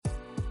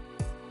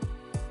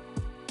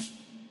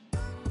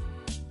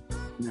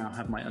now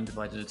have my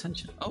undivided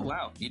attention. Oh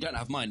wow, you don't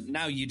have mine.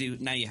 Now you do.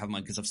 Now you have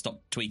mine because I've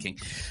stopped tweaking.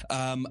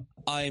 I'm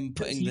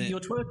putting You're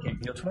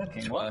twerking. You're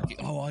twerking. What?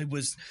 Oh, I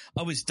was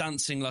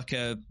dancing like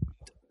an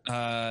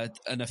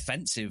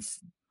offensive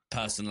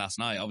person last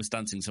night. I was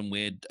dancing some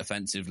weird,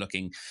 offensive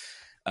looking,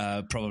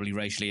 probably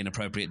racially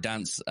inappropriate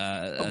dance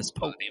as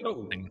part of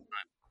the thing.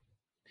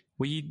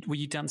 Were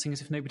you dancing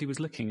as if nobody was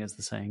looking, as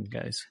the saying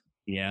goes?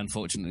 Yeah,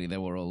 unfortunately, they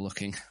were all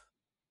looking.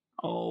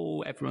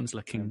 Oh, everyone's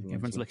looking.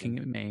 Everyone's looking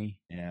at me.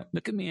 Yeah.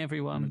 Look at me,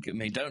 everyone. Look at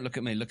me. Don't look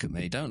at me. Look at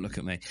me. Don't look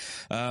at me.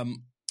 That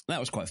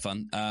was quite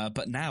fun.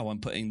 But now I'm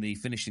putting the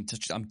finishing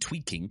touch. I'm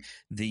tweaking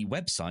the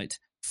website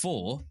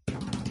for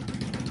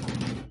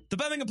the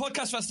Birmingham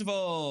Podcast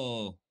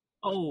Festival.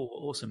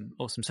 Oh,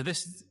 awesome. So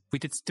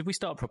did we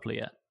start properly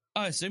yet?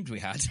 I assumed we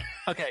had.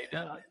 Okay.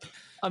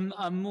 I'm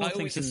more thinking...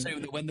 always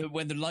assume that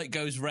when the light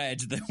goes red,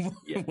 then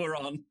we're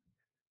on.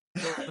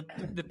 Well,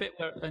 the bit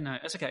where no,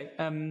 that's okay.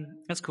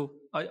 That's cool.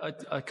 I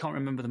can't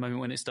remember the moment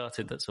when it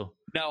started. That's all.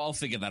 No, I'll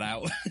figure that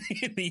out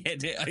in the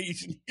edit.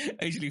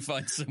 I usually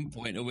find some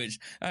point at which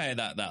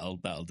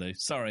that'll do.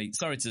 Sorry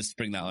to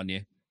spring that on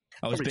you.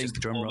 I was being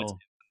drum roll,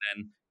 and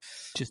then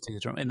just do the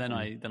drum, and then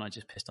I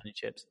just pissed on your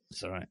chips.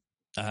 It's all right.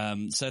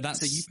 So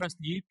you press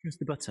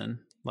the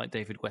button like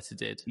David Guetta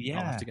did. Yeah,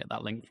 I'll have to get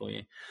that link for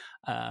you.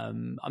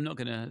 I'm not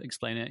going to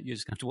explain it. You're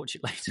just going to have to watch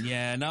it later.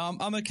 Yeah, no,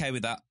 I'm okay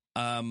with that.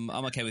 I'm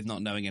okay with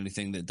not knowing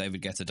anything that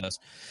David Guetta does.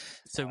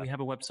 So we have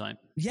a website.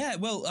 Yeah,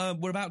 well,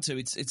 we're about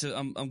to.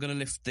 I'm going to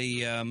lift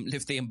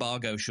the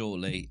embargo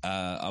shortly.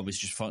 I was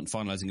just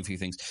finalising a few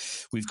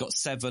things. We've got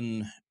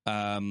 7,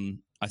 I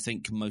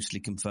think, mostly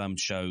confirmed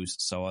shows.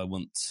 So I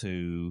want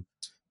to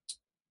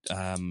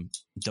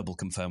double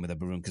confirm with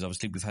everyone because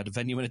obviously we've had a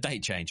venue and a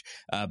date change.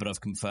 But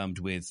I've confirmed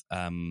with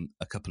a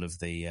couple of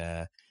the.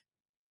 I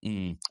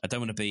don't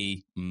want to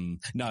be.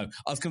 No,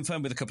 I've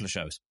confirmed with a couple of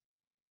shows.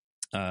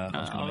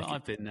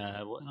 I've been.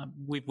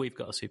 We've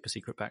got a super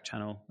secret back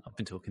channel. I've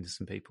been talking to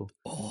some people.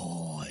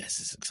 Oh,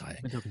 this is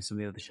exciting. We're talking to some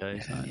of the other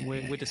shows.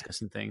 We're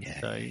discussing things.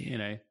 So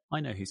I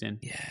know who's in.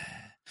 Yeah.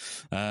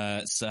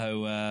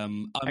 Actually,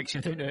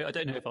 I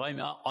don't know if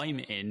I'm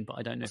in, but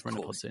I don't know if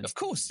Runnerpod's in. Of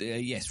course,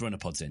 yes,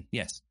 Runnerpod's in.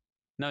 Yes.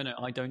 No,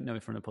 I don't know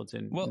if Runnerpod's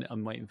in. Well,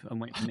 I'm waiting for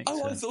Nick.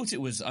 Oh, I thought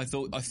it was. I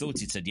thought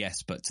he said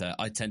yes, but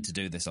I tend to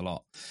do this a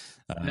lot.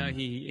 No,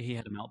 he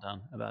had a meltdown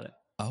about it.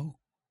 Oh,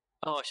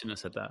 I shouldn't have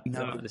said that.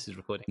 No, this is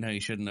recording. No,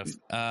 you shouldn't have.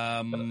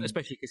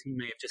 Especially because he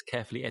may have just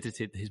carefully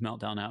edited his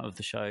meltdown out of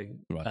the show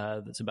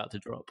that's about to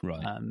drop.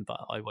 Right.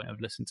 But I won't have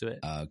listened to it.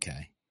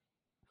 Okay.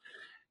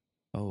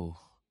 Oh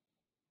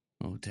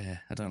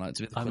dear. I don't like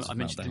to be the cause I of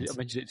mentioned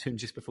meltdowns. it to him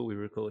just before we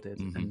recorded,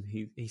 and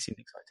he seemed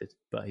excited,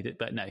 but he did.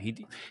 But no,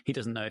 he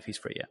doesn't know if he's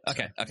free yet.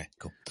 Okay. Okay.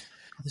 Cool.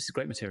 Oh, this is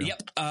great material.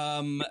 Yep.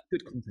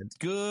 Good content.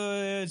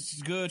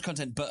 Good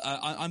content. But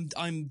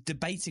I'm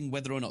debating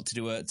whether or not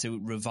to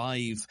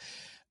revive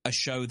a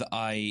show that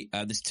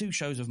there's 2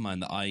 shows of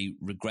mine that I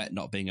regret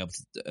not being able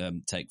to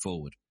take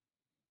forward.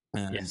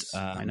 And, yes,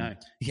 I know.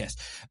 Yes.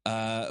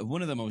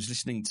 One of them I was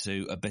listening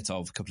to a bit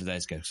of a couple of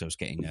days ago because I was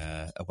getting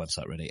a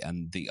website ready.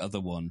 And the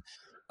other one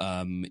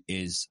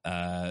is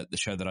the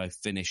show that I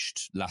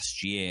finished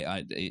last year.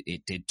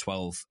 It did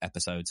 12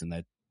 episodes and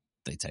they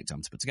take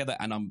time to put together.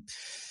 And I'm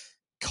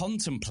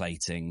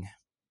contemplating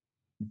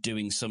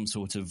doing some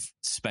sort of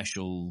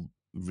special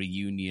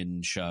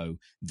reunion show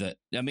that,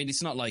 I mean,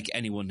 it's not like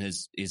anyone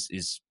knows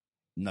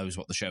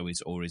what the show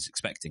is or is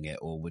expecting it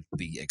or would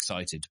be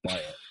excited by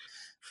it.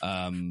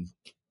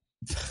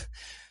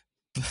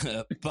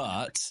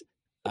 But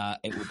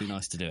it would be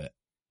nice to do it.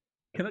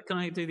 Can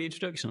I do the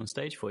introduction on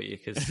stage for you?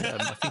 Because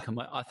I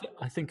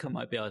think I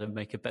might be able to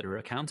make a better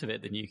account of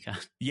it than you can.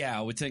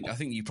 Yeah, I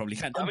think you probably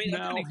can. I mean,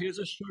 now here's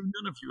a show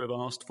none of you have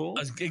asked for.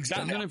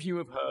 Exactly. None of you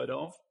have heard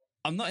of.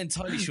 I'm not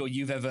entirely sure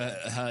you've ever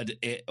heard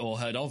it or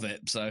heard of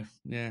it. So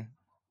yeah,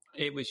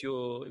 it was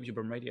your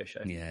Brum Radio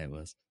show. Yeah, it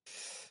was.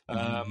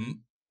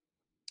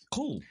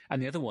 Cool.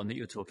 And the other one that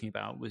you were talking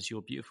about was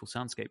your beautiful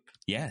soundscape.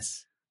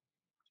 Yes.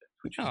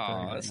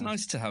 It's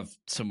nice to have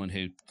someone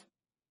who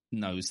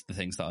knows the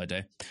things that I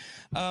do.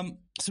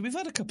 So we've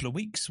had a couple of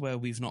weeks where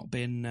we've not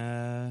been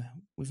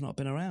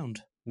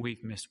around.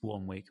 We've missed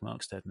 1 week,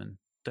 Mark Steadman.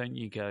 Don't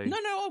you go?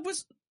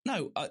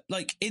 No,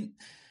 like in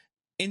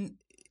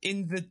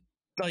the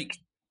like.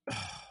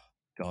 Oh,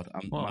 God,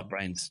 my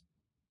brain's.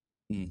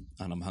 And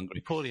I'm hungry.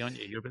 You're poorly, aren't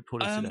you? You're a bit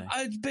poorly today.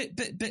 A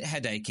bit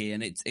headachy,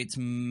 and it's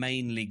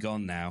mainly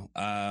gone now.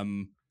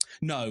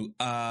 No,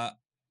 I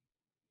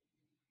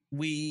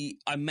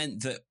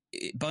meant that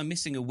by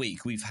missing a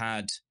week,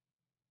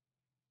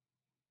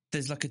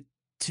 there's like a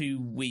 2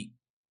 week.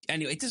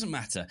 Anyway, it doesn't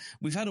matter.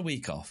 We've had a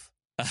week off,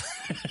 but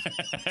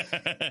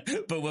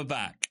we're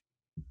back.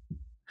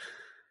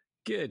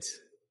 Good.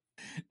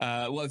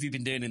 What have you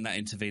been doing in that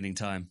intervening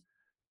time?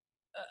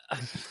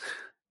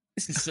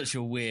 This is such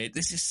a weird.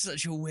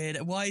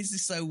 Why is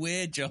this so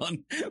weird,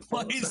 John?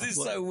 Why is this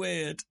so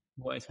weird?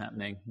 What is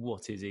happening?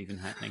 What is even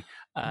happening?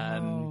 Had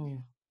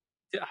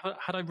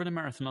I run a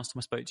marathon last time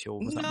I spoke to you? Or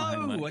was that my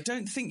homework? No, I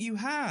don't think you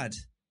had.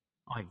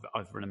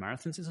 I've run a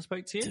marathon since I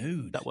spoke to you.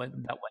 Dude. That went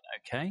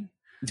Okay.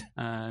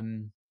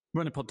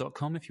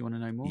 Runnerpod.com if you want to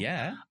know more.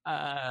 Yeah.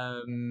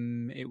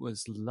 It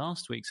was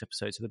last week's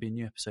episode, so there'll be a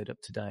new episode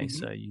up today.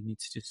 So you need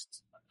to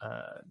just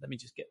let me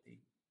just get the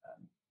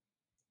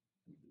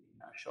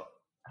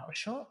out of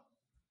shot.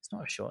 It's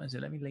not a shot, is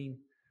it? Let me lean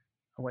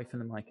away from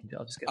the mic and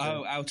I'll just get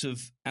out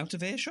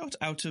of earshot,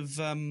 out of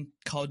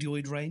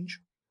cardioid range,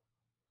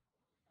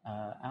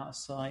 out of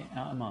sight,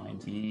 out of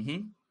mind.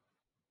 Mm-hmm.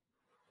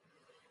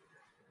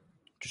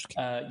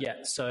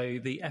 So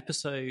the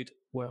episode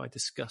where I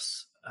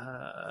discuss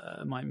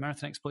my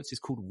marathon exploits is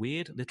called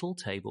Weird Little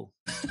Table.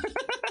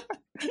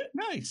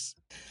 Nice.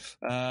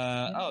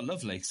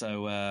 Lovely.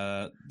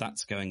 So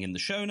that's going in the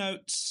show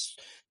notes.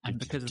 And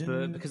because of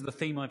the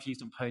theme I've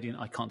used on Podium,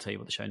 I can't tell you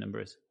what the show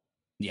number is.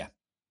 Yeah.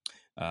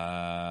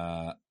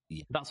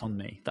 That's on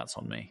me.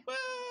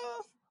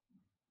 Well,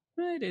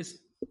 it is.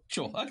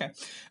 Sure. Okay.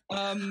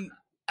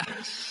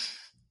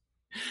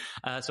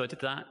 So I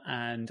did that,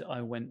 and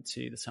I went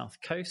to the South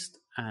Coast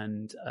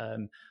and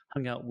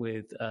hung out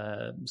with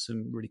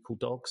some really cool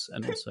dogs,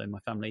 and also my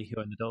family who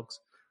own the dogs.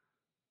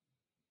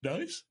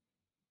 Nice.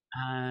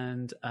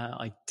 And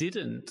I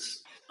didn't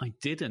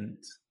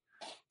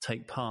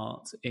take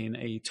part in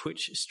a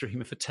Twitch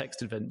stream of a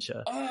text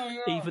adventure,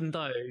 even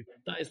though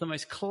that is the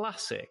most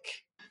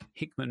classic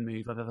Hickman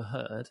move I've ever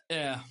heard.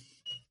 Yeah.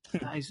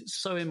 That is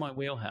so in my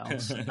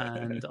wheelhouse, and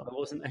I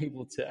wasn't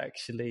able to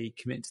actually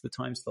commit to the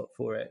time slot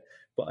for it,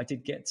 but I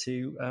did get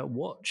to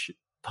watch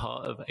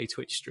part of a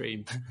Twitch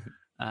stream.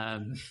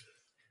 I'm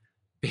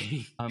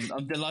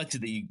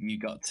delighted that you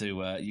got to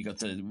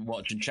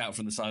watch and shout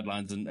from the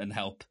sidelines and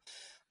help.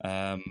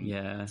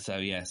 Yeah. So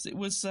yes, it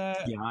was. I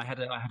had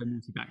a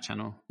multi-back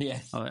channel.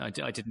 Yes. I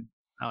didn't.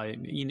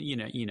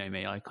 You know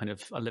me. I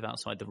live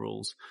outside the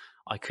rules.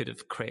 I could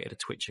have created a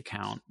Twitch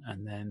account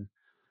and then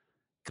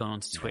gone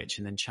onto Twitch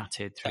and then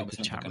chatted through the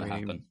chat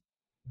room.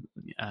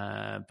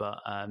 But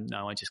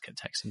no, I just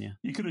kept texting you.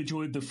 You could have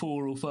joined the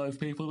 4 or 5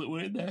 people that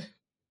were in there.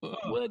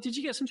 Well, did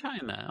you get some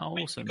chat in there? Oh,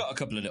 awesome! We got a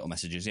couple of little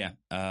messages, yeah.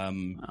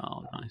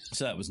 Nice.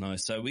 So that was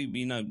nice. So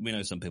we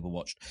know some people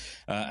watched,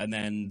 and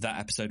then that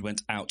episode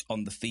went out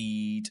on the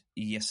feed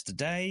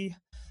yesterday.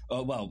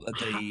 How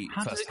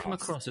does it come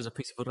across as a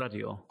piece of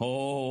radio?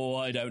 Oh,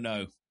 I don't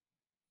know.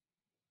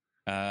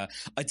 I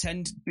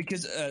tend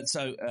because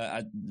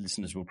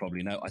listeners will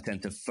probably know I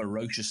tend to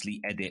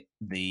ferociously edit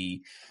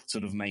the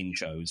sort of main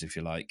shows, if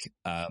you like.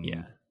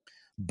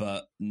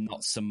 But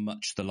not so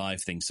much the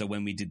live thing. So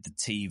when we did the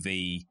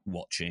TV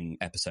watching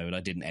episode, I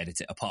didn't edit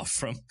it apart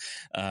from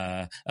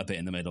a bit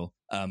in the middle.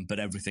 But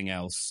everything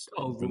else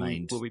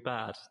remained. Were we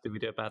bad? Did we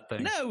do a bad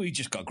thing? No, we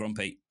just got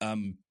grumpy.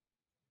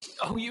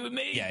 You and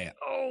me? Yeah.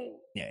 Oh.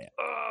 Yeah.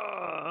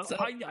 So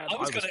I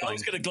was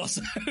going to gloss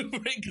over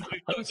it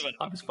because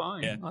I was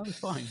fine. Yeah. I was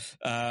fine.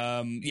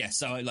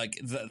 So I like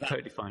that.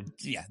 Totally fine.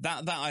 Yeah,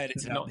 that I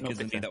edited out because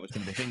I knew that was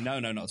going to be a thing.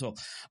 No, not at all.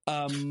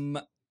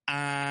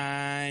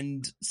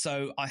 And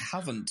so I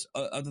haven't,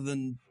 other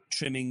than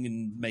trimming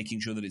and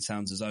making sure that it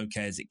sounds as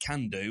okay as it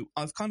can do,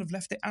 I've kind of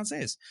left it as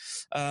is,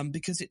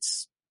 because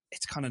it's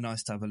kind of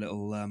nice to have a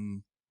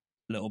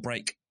little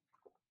break.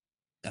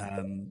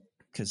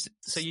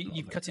 So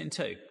you've cut it in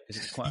two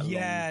because it's quite a long...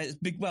 it's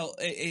big. Well,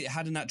 it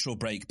had a natural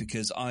break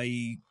because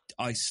I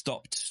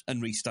stopped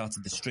and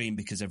restarted the stream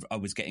because I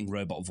was getting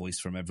robot voice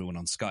from everyone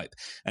on Skype,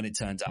 and it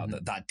turns out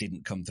that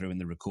didn't come through in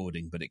the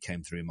recording, but it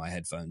came through in my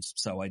headphones.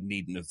 So I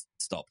needn't have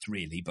stopped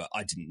really, but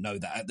I didn't know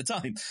that at the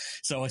time.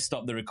 So I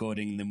stopped the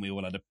recording, and then we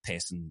all had a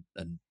piss and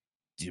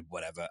did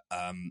whatever,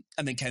 and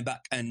then came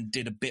back and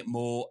did a bit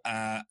more,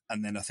 and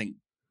then I think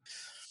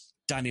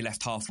Danny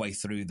left halfway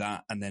through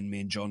that, and then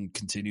me and John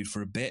continued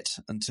for a bit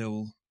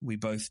until we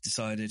both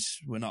decided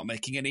we're not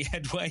making any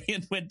headway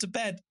and went to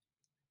bed.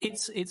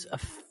 It's a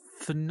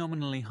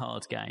phenomenally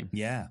hard game.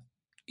 Yeah.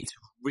 It's a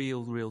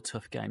real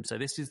tough game. So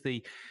this is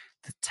the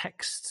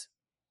text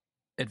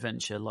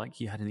adventure like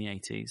you had in the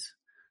 80s,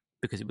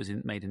 because it was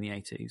made in the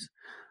 80s,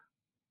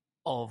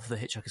 of the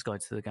Hitchhiker's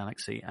Guide to the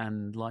Galaxy.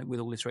 And like with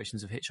all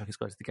iterations of Hitchhiker's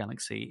Guide to the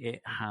Galaxy,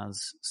 it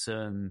has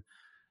some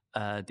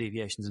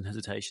deviations and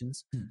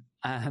hesitations,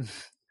 and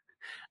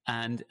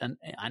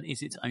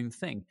is its own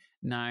thing.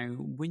 Now,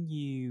 when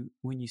you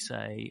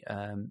say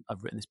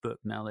I've written this book,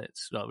 I've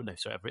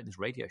written this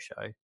radio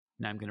show.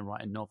 Now I'm going to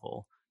write a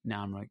novel.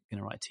 Now I'm going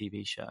to write a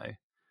TV show.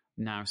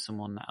 Now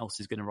someone else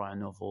is going to write a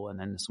novel, and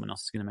then someone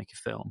else is going to make a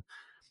film.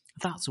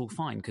 That's all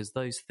fine because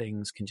those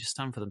things can just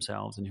stand for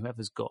themselves, and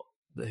whoever's got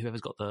the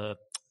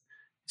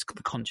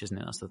conch, isn't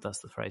it? That's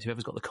the phrase.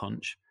 Whoever's got the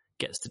conch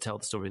gets to tell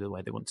the story the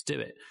way they want to do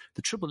it.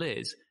 The trouble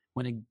is,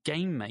 when a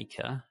game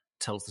maker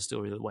tells the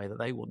story the way that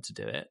they want to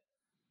do it,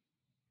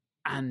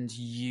 and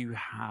you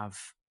have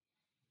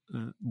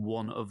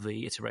one of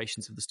the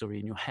iterations of the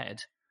story in your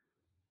head,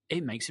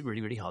 it makes it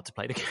really, really hard to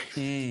play the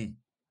game.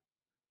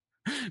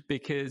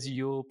 Because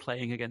you're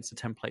playing against a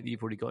template that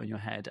you've already got in your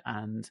head,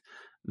 and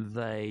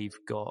they've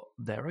got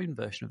their own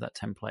version of that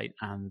template,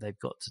 and they've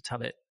got to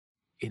tell it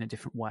in a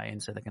different way,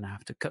 and so they're going to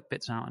have to cut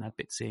bits out and add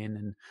bits in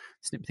and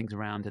snip things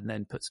around, and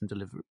then put some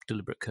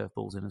deliberate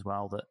curveballs in as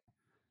well that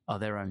are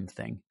their own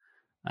thing.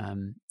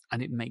 and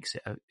it makes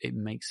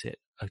it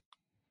a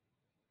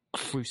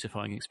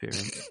crucifying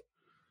experience.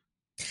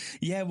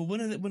 Yeah, well,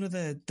 one of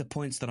the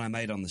points that I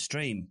made on the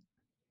stream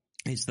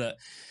is that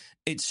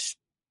it's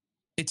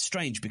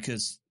strange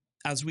because,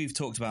 as we've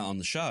talked about on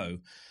the show,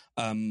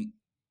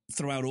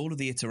 throughout all of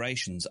the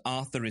iterations,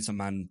 Arthur is a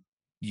man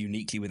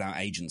uniquely without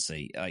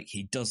agency. Like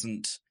he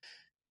doesn't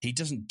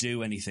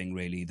do anything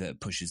really that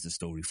pushes the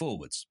story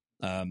forwards,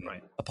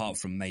 Right. apart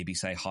from maybe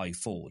say High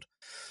Ford.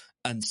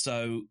 And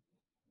so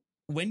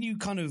when you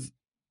kind of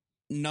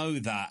know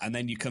that and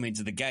then you come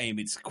into the game,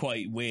 it's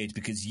quite weird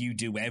because you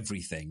do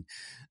everything.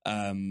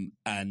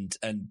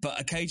 But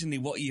occasionally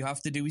what you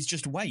have to do is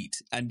just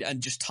wait and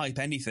just type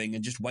anything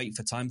and just wait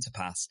for time to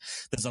pass.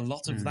 There's a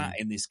lot of that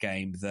in this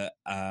game that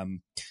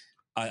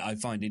I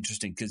find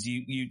interesting because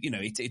you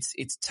know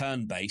it's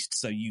turn based,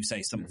 so you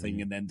say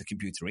something and then the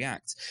computer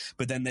reacts.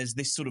 But then there's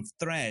this sort of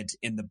thread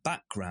in the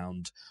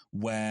background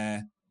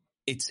where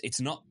it's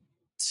not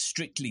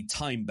strictly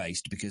time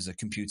based because a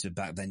computer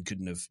back then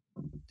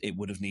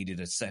would have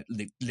needed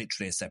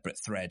literally a separate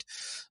thread,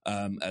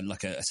 and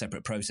like a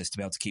separate process to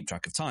be able to keep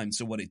track of time.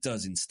 So what it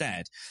does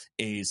instead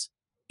is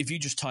if you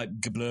just type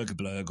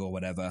geblurg or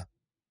whatever,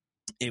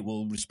 it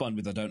will respond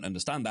with, I don't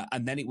understand that.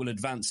 And then it will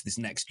advance this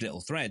next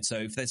little thread. So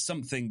if there's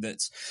something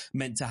that's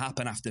meant to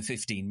happen after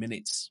 15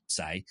 minutes,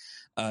 say,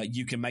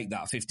 you can make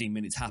that 15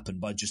 minutes happen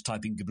by just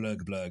typing geblurg,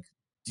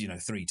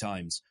 3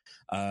 times.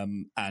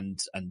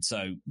 And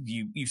so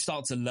you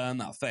start to learn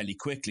that fairly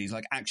quickly. It's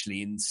like,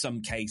 actually, in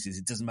some cases,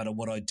 it doesn't matter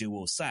what I do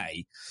or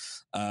say,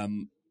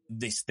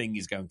 this thing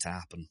is going to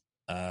happen.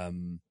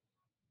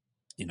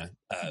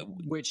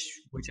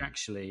 Which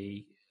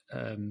actually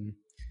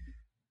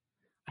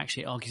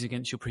argues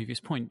against your previous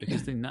point,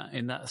 because in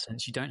that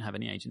sense you don't have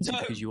any agency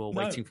because you are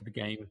waiting for the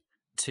game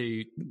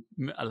to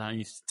allow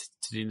you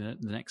to do the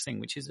next thing,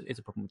 which is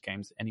a problem with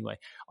games anyway.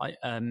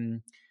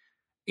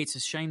 It's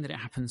a shame that it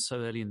happens so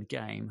early in the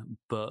game,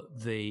 but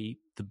the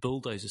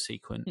bulldozer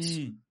sequence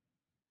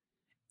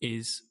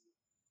is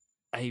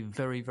a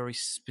very, very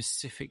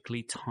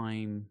specifically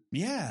time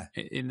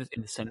in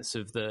the sense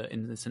of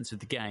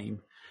the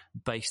game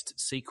based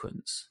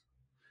sequence.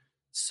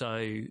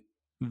 So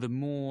the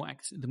more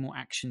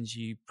actions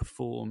you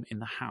perform in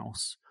the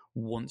house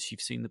once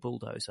you've seen the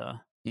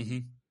bulldozer,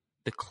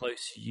 the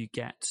closer you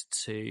get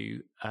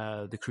to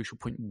the crucial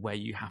point where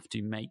you have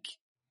to make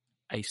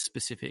a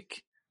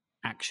specific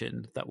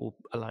action that will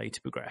allow you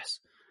to progress.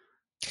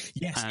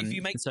 Yes, if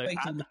you make so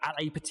at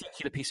a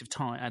particular piece of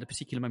time, at a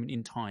particular moment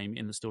in time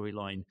in the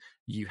storyline,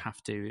 you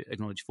have to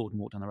acknowledge Ford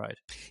and walk down the road.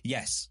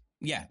 Yes.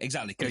 Yeah,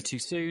 exactly. Go too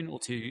soon or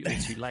too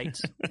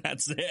late.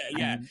 That's it.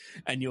 Yeah,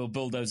 and your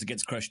bulldozer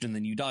gets crushed, and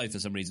then you die for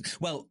some reason.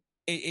 Well,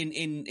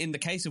 in the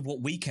case of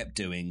what we kept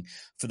doing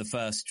for the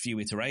first few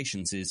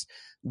iterations, is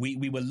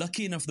we were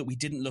lucky enough that we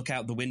didn't look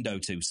out the window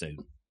too soon.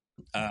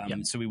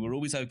 So we were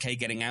always okay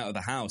getting out of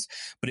the house,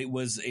 but it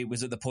was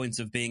at the point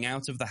of being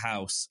out of the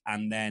house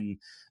and then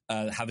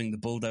having the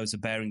bulldozer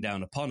bearing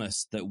down upon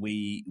us that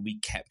we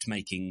kept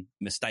making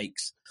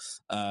mistakes,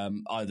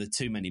 either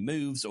too many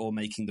moves or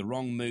making the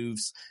wrong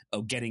moves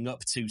or getting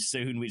up too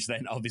soon, which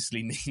then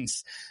obviously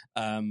means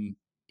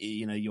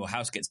your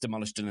house gets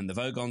demolished and then the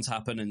Vogons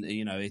happen, and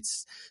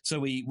it's so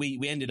we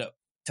ended up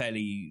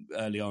fairly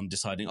early on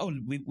deciding,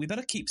 we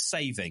better keep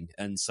saving,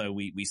 and so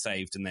we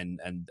saved and then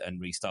and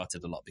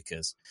restarted a lot,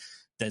 because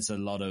there's a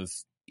lot of,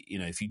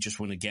 if you just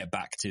want to get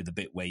back to the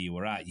bit where you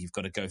were at, you've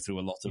got to go through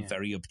a lot of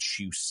very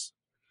obtuse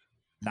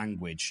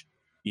language.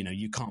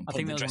 You can't put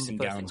the dressing gown. I think that was one of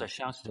the first things I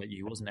shouted at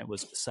you, wasn't it?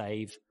 Was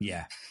save.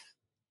 Yeah,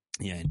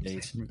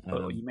 indeed. You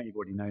may have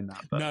already known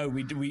that. But. No,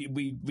 we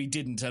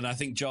didn't, and I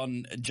think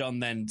John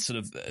then sort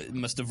of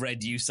must have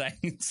read you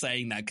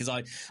saying that, because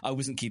I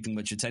wasn't keeping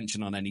much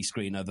attention on any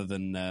screen other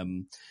than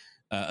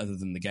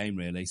the game,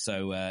 really.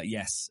 So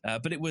yes,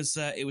 but it was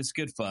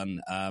good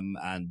fun,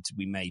 and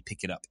we may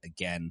pick it up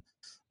again.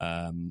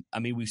 I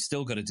mean, we've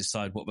still got to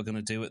decide what we're going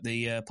to do at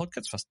the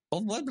podcast festival.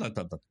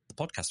 The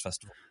podcast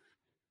festival.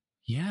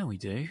 Yeah, we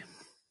do.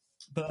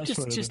 But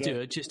just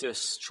do a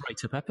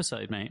straight up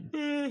episode, mate.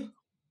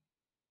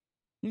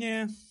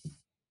 Yeah.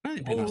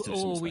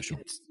 Or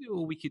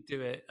we could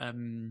do it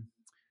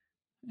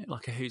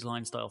like a Whose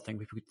Line style thing.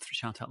 People could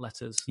shout out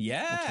letters.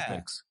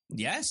 Yeah.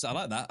 Yes, I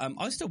like that.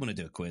 I still want to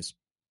do a quiz.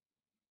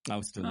 I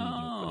was still want to do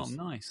a quiz.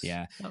 Nice.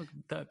 Yeah.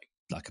 That'd be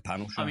like a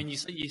panel show. I mean, you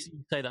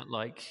say that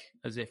like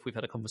as if we've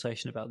had a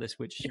conversation about this,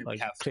 which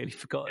I've clearly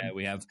forgotten. Yeah,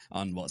 we have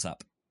on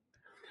WhatsApp.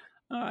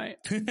 All right.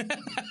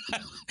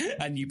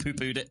 And you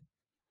poo-pooed it.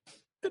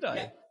 Did I?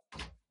 Yeah.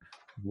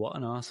 What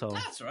an arsehole.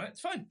 That's all right. It's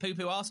fine.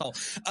 Poo-poo arsehole.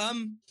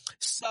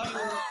 So...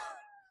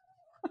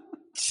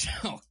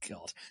 oh,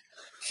 God.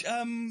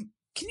 Can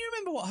you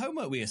remember what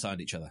homework we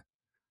assigned each other?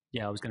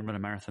 Yeah, I was going to run a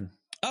marathon.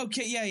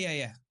 Okay, yeah.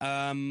 Did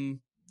I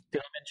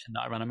mention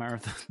that I ran a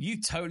marathon?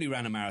 You totally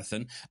ran a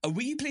marathon.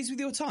 Were you pleased with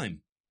your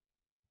time?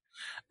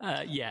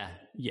 Yeah.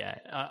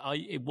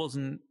 It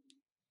wasn't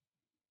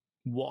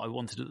what I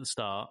wanted at the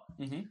start,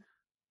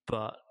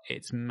 but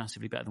it's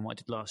massively better than what I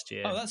did last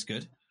year. Oh, that's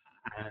good.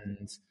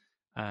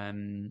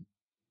 And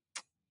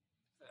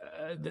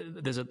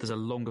there's a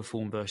longer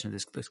form version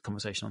of this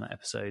conversation on that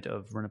episode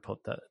of RunnerPod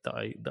that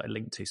I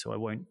linked to, so I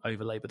won't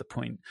overlabor the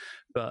point.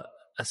 But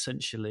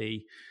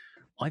essentially,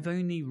 I've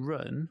only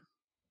run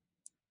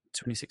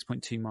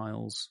 26.2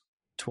 miles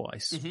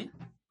twice,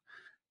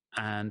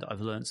 and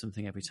I've learned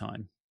something every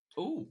time.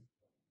 Oh,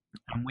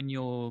 and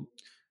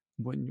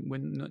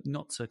when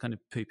not to kind of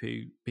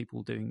poo-poo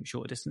people doing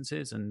shorter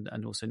distances, and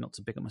also not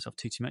to big up myself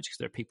too much, because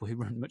there are people who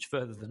run much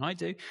further than I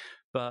do.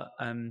 But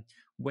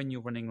when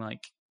you're running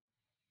like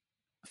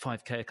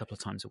 5K a couple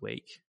of times a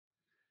week,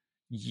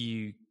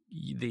 the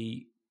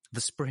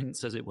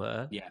sprints, as it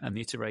were, and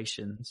the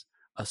iterations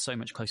are so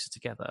much closer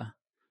together.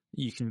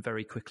 You can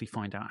very quickly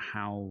find out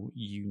how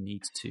you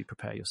need to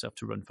prepare yourself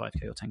to run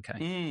 5K or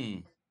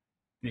 10K.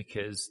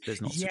 Because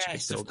there's not such a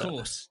big build-up. Of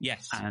course,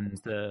 yes. And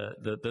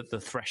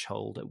the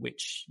threshold at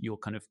which you're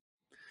kind of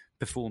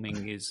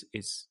performing is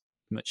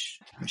much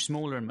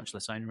smaller and much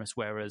less onerous.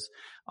 Whereas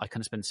I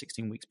kind of spend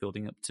 16 weeks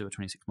building up to a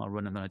 26-mile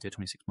run, and then I do a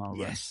 26-mile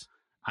run.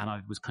 And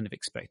I was kind of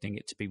expecting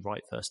it to be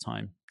right first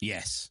time.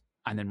 Yes.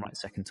 And then right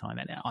second time.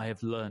 And I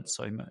have learned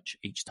so much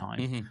each time.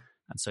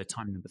 And so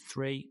time number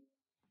 3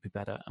 will be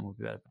better, and will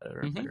be better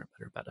and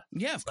better.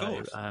 Yeah, of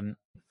course.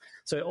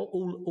 So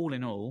all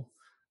in all,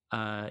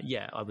 I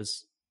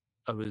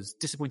was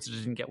disappointed I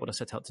didn't get what I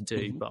set out to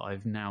do, but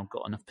I've now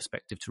got enough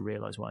perspective to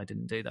realise why I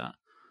didn't do that.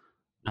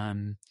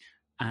 And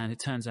it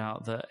turns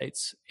out that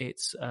it's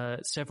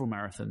several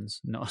marathons,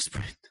 not a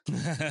sprint.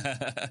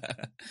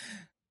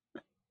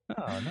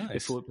 Oh,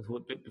 nice. Before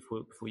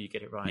you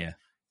get it right. Yeah.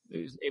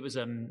 It was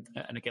and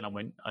again, I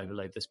won't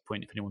overload this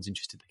point. If anyone's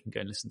interested, they can go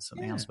and listen to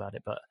something else about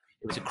it. But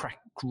it was a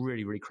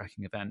really, really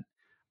cracking event,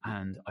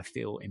 and I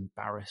feel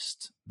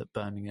embarrassed that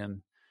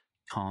Birmingham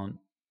can't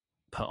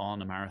put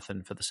on a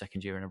marathon for the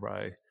second year in a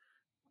row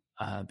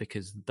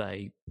because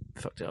they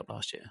fucked it up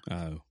last year.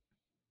 Oh.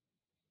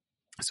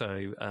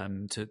 So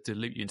to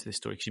loop you into this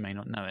story, because you may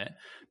not know it,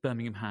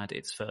 Birmingham had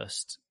its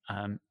first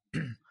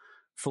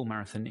full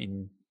marathon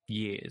in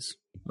years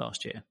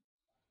last year.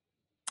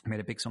 I made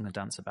a big song and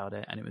dance about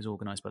it, and it was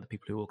organised by the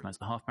people who organised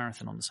the half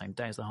marathon on the same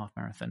day as the half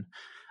marathon.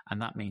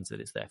 And that means that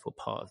it's therefore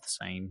part of the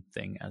same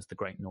thing as the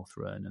Great North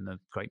Run and the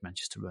Great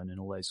Manchester Run and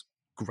all those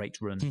great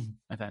run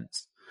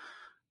events.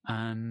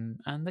 And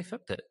they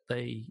fucked it.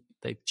 They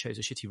chose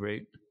a shitty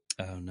route.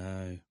 Oh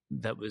no.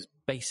 That was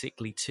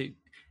basically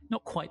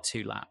not quite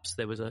 2 laps.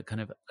 There was a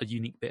kind of a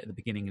unique bit at the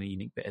beginning and a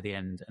unique bit at the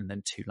end, and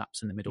then 2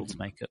 laps in the middle to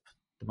make up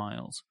the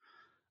miles,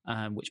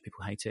 which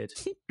people hated.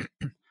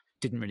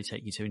 Didn't really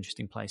take you to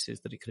interesting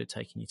places that it could have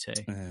taken you to.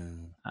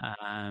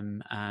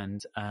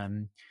 And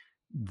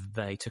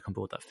they took on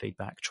board that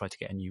feedback, tried to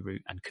get a new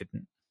route and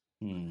couldn't.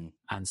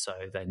 And so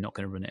they're not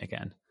going to run it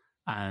again.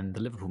 And the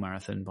Liverpool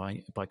Marathon,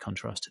 by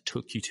contrast,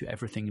 took you to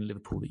everything in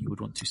Liverpool that you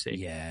would want to see.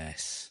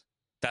 Yes.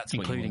 That's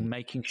including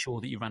making sure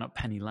that you ran up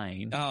Penny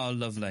Lane. Oh,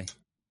 lovely.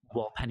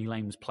 While Penny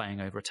Lane was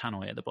playing over a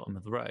tannoy at the bottom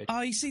of the road.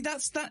 Oh, you see,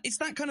 it's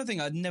that kind of thing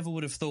I never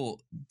would have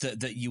thought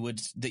that you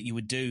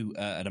would do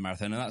at a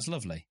marathon, and that's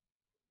lovely.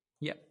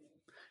 Yep.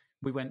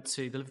 We went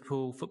to the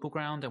Liverpool football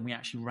ground, and we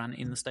actually ran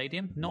in the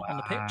stadium, not on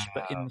the pitch,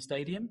 but in the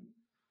stadium.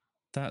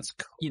 That's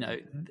cool. You know,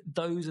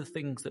 those are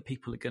things that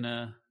people are going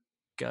to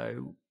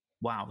go,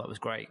 wow, that was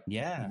great.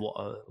 Yeah. What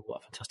a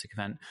fantastic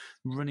event.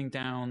 Running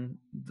down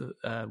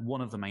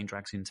one of the main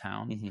drags in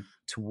town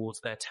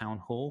towards their town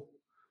hall.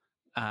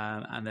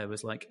 And there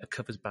was like a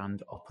covers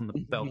band up on the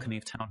balcony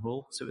of town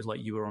hall. So it was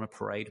like you were on a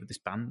parade with this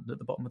band at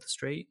the bottom of the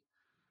street.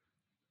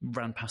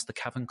 Ran past the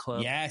Cavern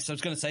Club. Yes, I was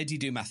going to say, do you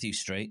do Matthew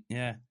Street?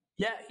 Yeah.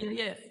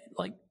 Yeah.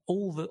 Like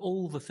all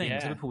the things.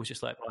 Yeah. Liverpool was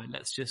just like, right,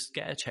 let's just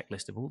get a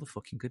checklist of all the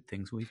fucking good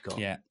things we've got.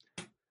 Yeah.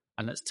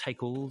 And let's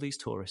take all these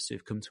tourists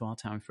who've come to our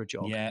town for a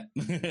jog. Yeah.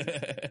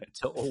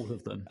 To all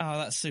of them. Oh,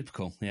 that's super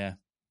cool. Yeah.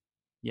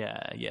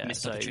 Yeah.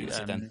 Missed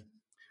opportunity then.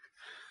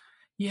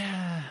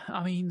 Yeah.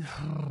 I mean,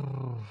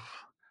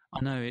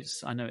 I know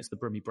it's the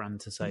Brummy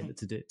brand to say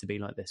that to be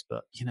like this,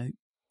 but you know,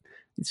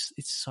 it's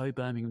so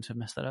Birmingham to have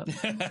messed that up.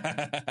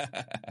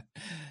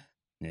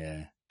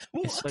 Yeah.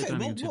 Well, it's so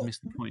Birmingham to have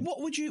missed the point.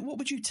 What would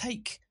you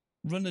take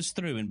runners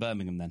through in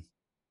Birmingham then?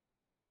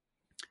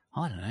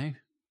 I don't know.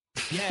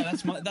 Yeah,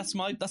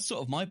 that's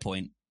sort of my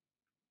point.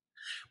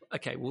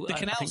 Okay, well, the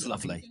canal's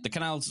lovely. The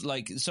canal's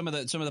like some of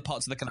the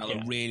parts of the canal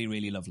are really,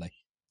 really lovely.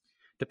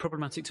 They're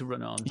problematic to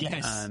run on.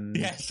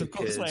 Yes, of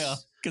course they are,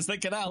 because they're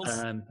canals.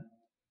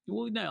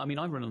 Well, no, I mean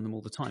I run on them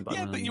all the time.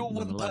 But but you're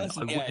one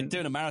person.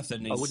 Doing a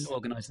marathon. I wouldn't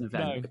organise an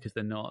event because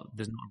there's not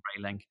a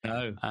railing.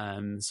 No.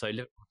 So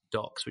Liverpool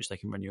docks, which they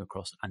can run you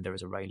across, and there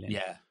is a railing.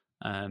 Yeah.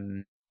 I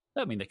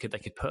mean they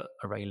could put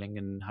a railing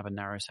and have a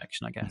narrow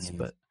section, I guess,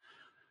 but.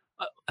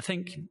 I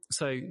think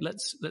so.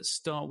 Let's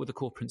start with the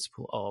core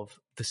principle of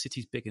the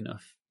city's big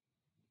enough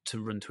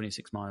to run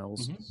 26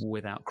 miles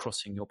without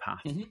crossing your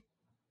path.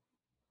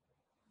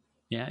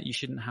 Yeah, you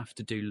shouldn't have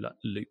to do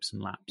loops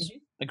and laps.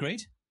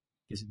 Agreed.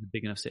 This is a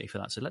big enough city for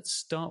that. So let's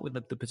start with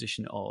the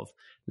position of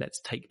let's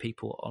take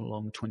people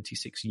along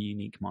 26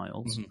 unique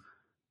miles,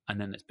 and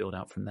then let's build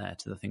out from there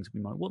to the things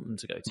we might want them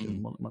to go to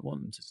and might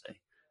want them to see.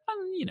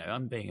 And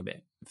I'm being a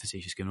bit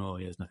facetious, going, "Oh,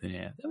 yeah, there's nothing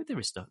here." There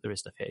is stuff. There is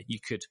stuff here. You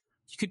could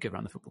go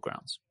around the football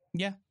grounds.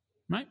 Yeah,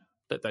 right.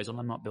 Those are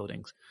landmark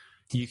buildings.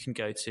 You can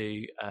go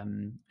to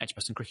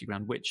Edgbaston Cricket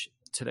Ground, which,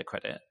 to their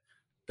credit,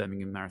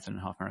 Birmingham Marathon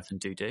and Half Marathon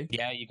do.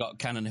 Yeah, you've got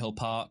Cannon Hill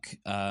Park.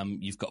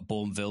 You've got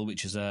Bourneville,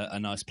 which is a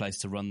nice place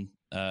to run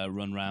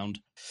round.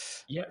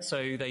 Yeah,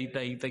 so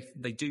they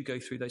do go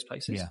through those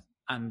places. Yeah.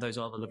 And those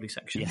are the lovely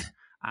sections. Yeah.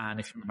 And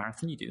if you're a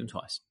marathon, you do them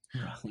twice.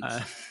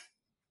 Right.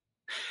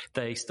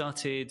 They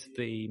started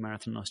the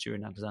marathon last year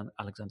in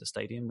Alexander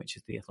Stadium, which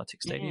is the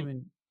athletic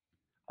stadium,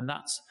 and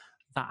that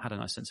had a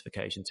nice sense of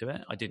occasion to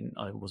it.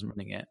 I wasn't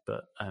running it,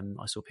 but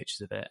I saw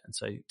pictures of it, and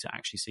so to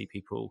actually see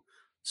people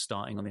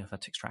starting on the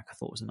athletics track, I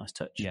thought was a nice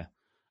touch. Yeah,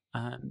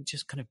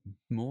 just kind of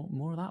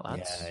more of that,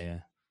 lads. Yeah.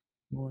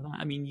 More of that.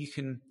 I mean, you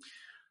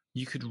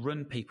could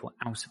run people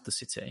out of the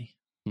city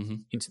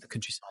into the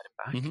countryside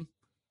and back.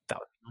 That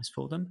would be nice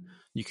for them.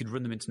 You could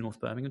run them into North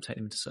Birmingham, take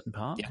them into Sutton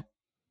Park. Yeah.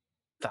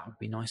 That would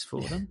be nice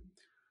for them.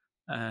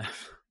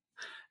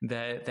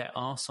 There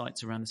are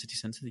sites around the city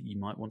centre that you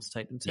might want to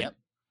take them to. Yep.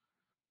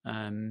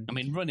 I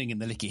mean, running in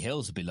the Lickey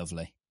Hills would be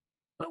lovely.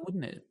 But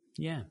wouldn't it?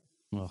 Yeah.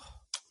 Oh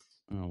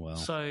well.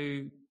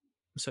 So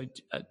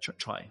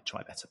try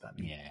better,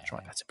 Birmingham. Yeah.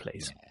 Try better,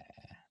 please.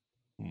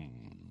 Yeah.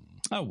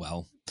 Oh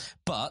well.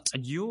 But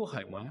and your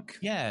homework,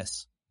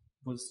 yes,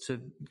 was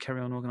to carry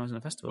on organising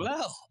a festival.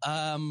 Well,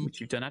 which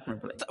you've done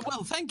admirably.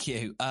 Well, thank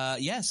you.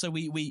 So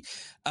we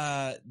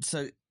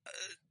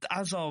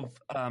as of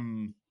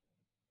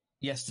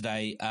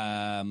yesterday,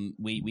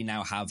 we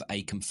now have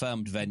a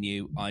confirmed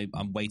venue.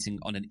 I'm waiting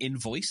on an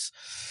invoice,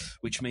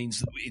 which means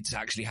that it's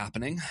actually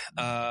happening.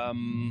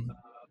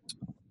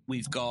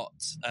 We've got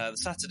the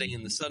Saturday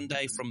and the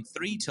Sunday from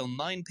 3 till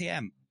 9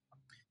 p.m.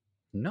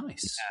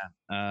 Nice.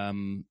 Yeah.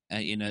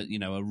 In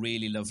a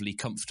really lovely,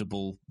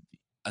 comfortable.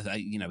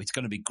 It's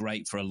going to be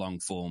great for a long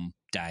form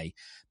day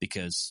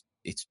because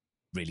it's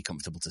really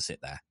comfortable to sit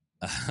there.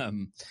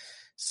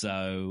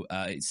 So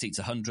it seats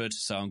 100.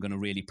 So I'm going to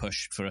really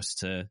push for us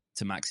to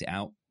max it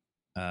out,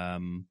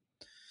 and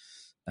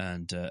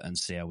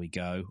see how we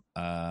go.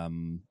 I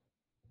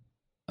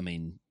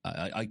mean,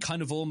 I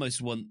kind of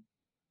almost want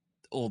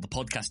all the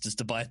podcasters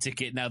to buy a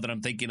ticket now that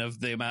I'm thinking of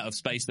the amount of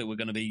space that we're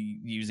going to be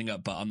using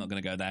up, but I'm not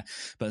going to go there.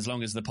 But as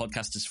long as the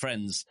podcasters'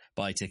 friends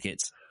buy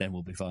tickets, then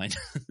we'll be fine.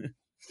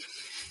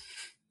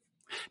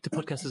 Do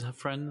podcasters have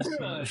friends?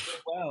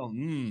 Well,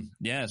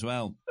 yeah, as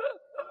well.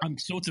 I'm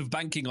sort of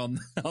banking on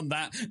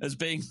that as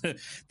being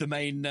the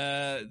main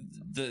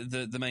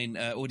the main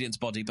audience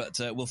body, but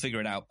we'll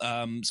figure it out.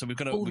 So we've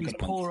got all these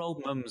poor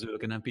old mums who are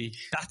going to be.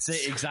 That's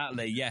it,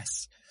 exactly.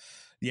 Yes.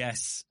 Yeah.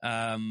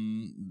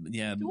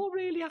 Do I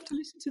really have to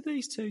listen to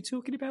these two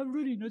talking about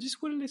running? I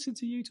just want to listen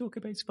to you talk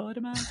about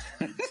Spider-Man.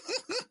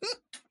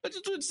 I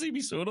just want to see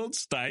me sort on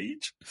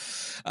stage.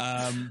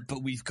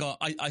 But we've got,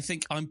 I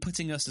think I'm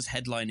putting us as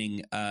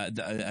headlining,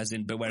 as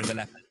in Beware of the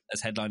Leopard,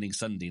 as headlining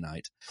Sunday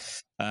night.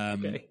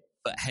 Okay.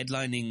 But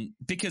headlining,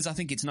 because I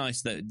think it's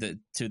nice that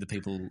two of the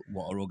people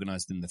what are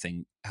organised in the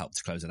thing help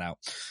to close it out.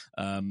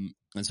 And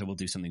so we'll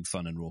do something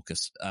fun and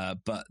raucous.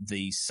 But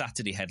the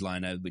Saturday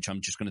headliner, which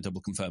I'm just going to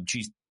double confirm,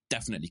 she's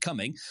definitely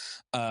coming.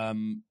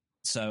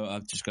 So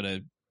I've just got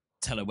to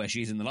tell her where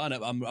she is in the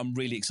lineup. I'm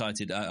really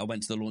excited. I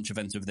went to the launch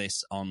event of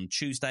this on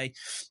Tuesday.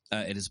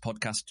 It is a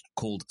podcast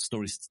called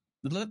Stories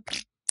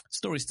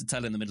to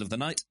Tell in the Middle of the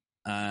Night.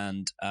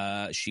 And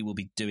she will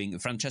be doing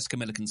Francesca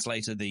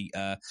Milliken-Slater, the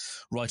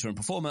writer and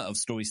performer of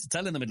Stories to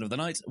Tell in the Middle of the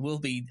Night, will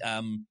be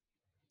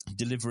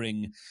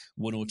delivering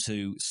one or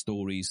two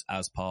stories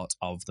as part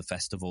of the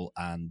festival.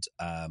 And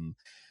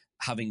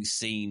having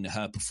seen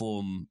her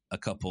perform a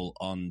couple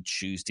on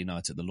Tuesday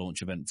night at the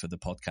launch event for the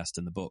podcast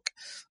and the book,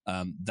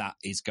 that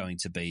is going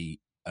to be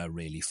a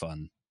really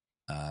fun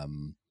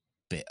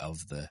bit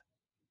of the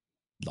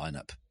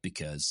lineup,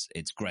 because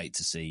it's great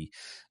to see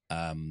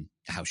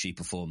how she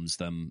performs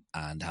them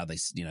and how they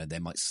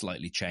might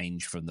slightly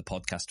change from the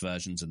podcast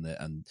versions,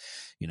 and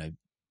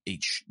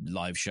each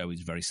live show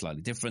is very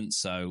slightly different.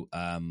 So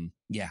I'm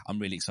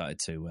really excited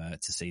to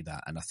see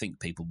that, and I think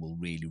people will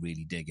really,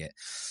 really dig it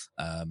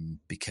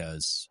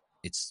because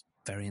it's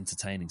very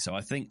entertaining. So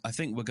I think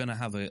we're going to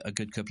have a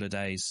good couple of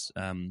days,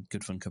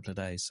 good fun couple of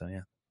days. So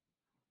yeah,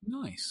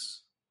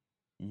 nice.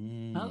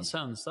 That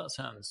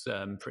sounds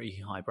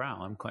pretty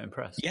highbrow. I'm quite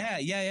impressed. Yeah.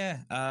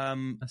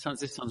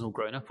 This sounds all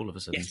grown up all of a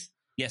sudden.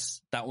 Yes,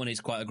 that one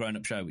is quite a grown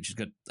up show, which is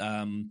good.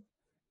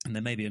 And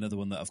there may be another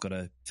one that I've got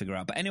to figure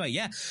out. But anyway,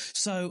 yeah.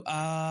 So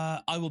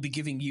I will be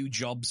giving you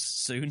jobs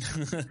soon.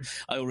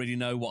 I already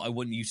know what I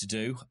want you to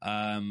do.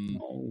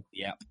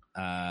 Yep.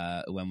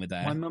 When we're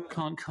there. My mum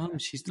can't come.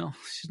 She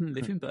doesn't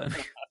live in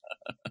Birmingham.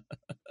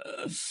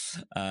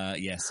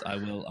 Yes, I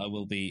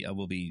will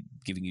be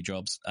giving you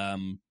jobs.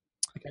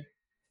 Okay.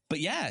 But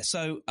yeah,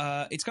 so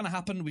it's going to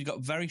happen. We've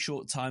got very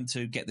short time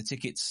to get the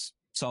tickets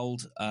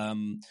sold,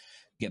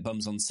 get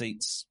bums on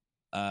seats.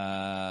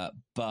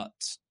 But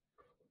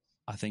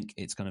I think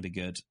it's going to be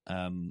good.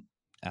 So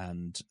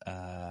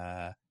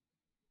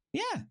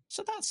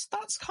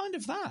that's kind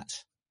of that.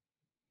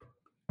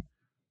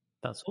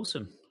 That's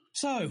awesome.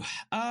 So,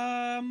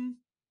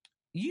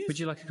 would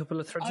you like a couple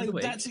of threads of the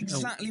week? That's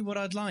exactly what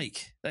I'd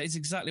like. That is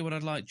exactly what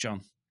I'd like,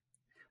 John.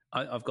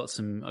 I've got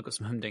some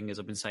humdingers.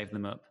 I've been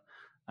saving them up.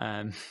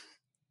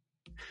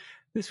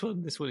 This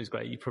one is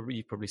great. You've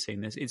probably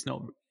seen this. It's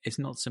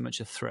not so much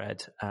a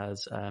thread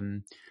as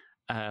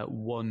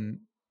one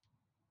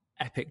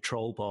epic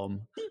troll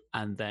bomb,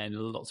 and then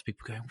lots of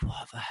people going,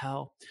 "What the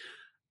hell?"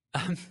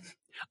 On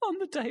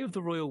the day of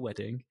the royal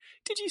wedding,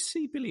 did you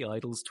see Billy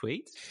Idol's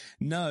tweet?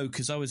 No,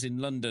 because I was in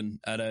London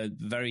at a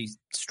very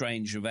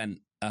strange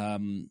event.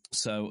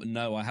 So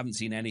no, I haven't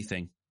seen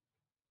anything.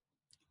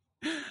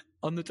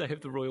 On the day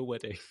of the royal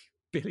wedding,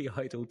 Billy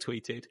Idol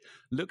tweeted,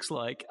 "Looks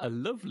like a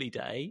lovely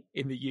day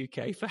in the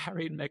UK for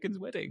Harry and Meghan's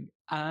wedding."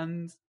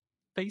 And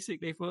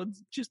basically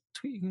everyone's just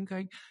tweeting him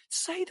going,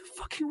 "Say the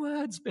fucking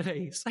words,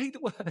 Billy. Say the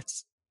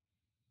words."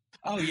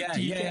 Oh,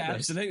 yeah,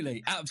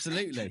 absolutely.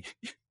 Absolutely.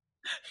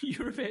 You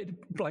were a bit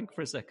blank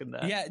for a second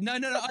there. Yeah,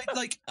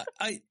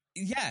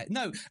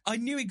 no. I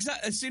knew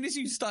exactly, as soon as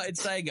you started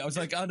saying it, I was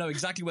like, I know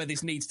exactly where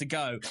this needs to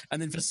go. And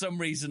then for some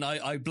reason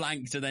I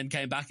blanked and then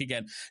came back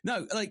again.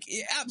 No, like,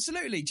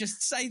 absolutely.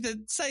 Just say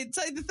the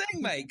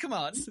thing, mate. Come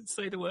on.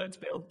 Say the words,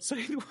 Bill.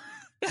 Say the words.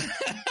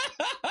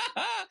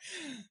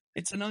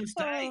 It's a nice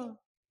day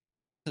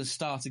to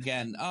start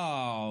again.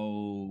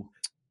 Oh,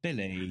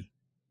 Billy.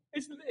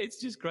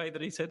 It's just great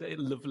that he said a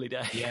lovely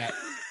day. Yeah.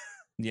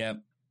 Yeah.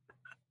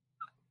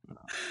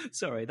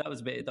 Sorry, that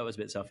was a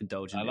bit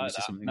self-indulgent. I like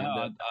that. Something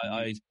I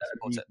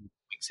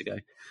weeks ago.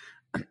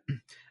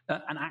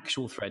 An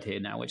actual thread here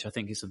now, which I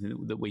think is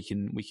something that we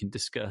can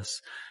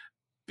discuss,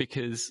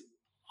 because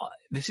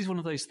this is one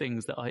of those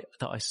things that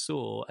I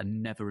saw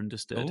and never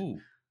understood. Oh,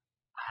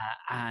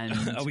 and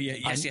oh yeah,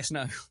 yes,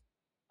 no.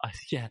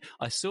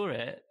 I saw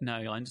it. No,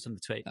 I understand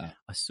the tweet. Oh.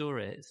 I saw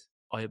it.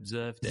 I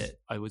observed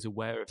it. I was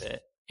aware of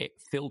it.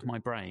 It filled my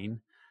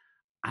brain,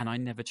 and I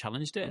never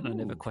challenged it, and I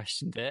never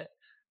questioned it.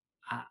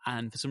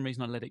 And for some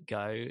reason, I let it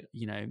go.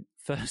 You know,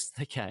 first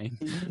they came,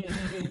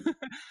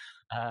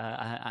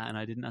 and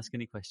I didn't ask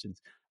any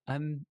questions.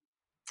 And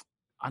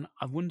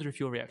I wonder if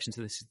your reaction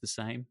to this is the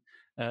same.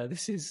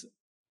 This is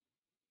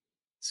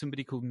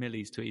somebody called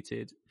Millie's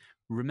tweeted,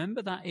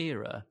 "Remember that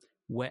era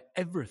where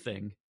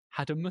everything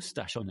had a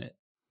mustache on it?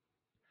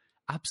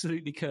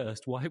 Absolutely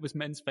cursed. Why was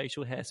men's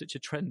facial hair such a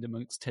trend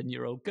amongst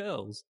 10-year-old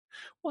girls?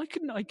 Why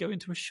couldn't I go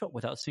into a shop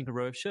without seeing a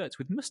row of shirts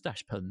with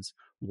mustache puns?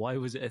 Why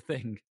was it a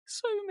thing?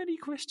 So many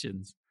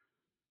questions."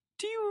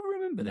 Do you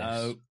remember this?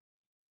 No.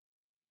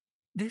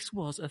 This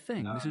was a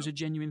thing. No. This was a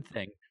genuine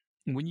thing.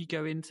 When you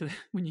go into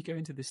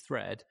this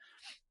thread,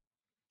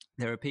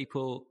 there are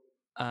people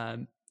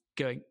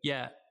going,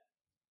 "Yeah,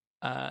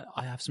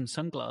 I have some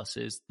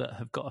sunglasses that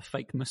have got a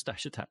fake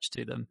mustache attached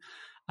to them."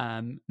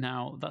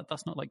 Now,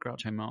 that's not like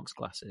Groucho Marx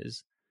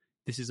glasses.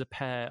 This is a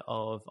pair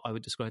of, I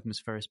would describe them as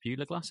Ferris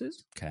Bueller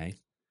glasses. Okay.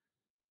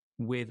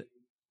 With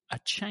a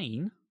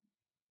chain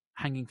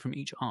hanging from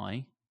each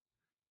eye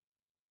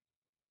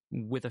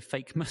with a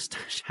fake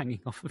mustache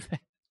hanging off of it.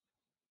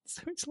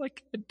 So it's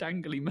like a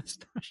dangly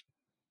mustache.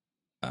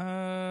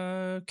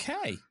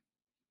 Okay.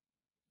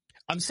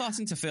 I'm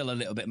starting to feel a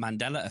little bit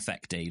Mandela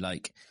effect-y,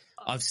 like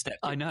I've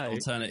stepped into an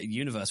alternate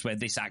universe where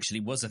this actually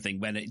was a thing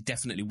when it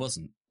definitely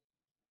wasn't.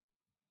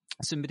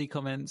 Somebody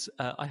comments,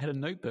 "I had a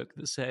notebook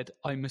that said,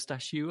 'I must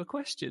ask you a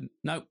question.'"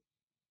 No.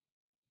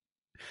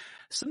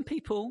 Some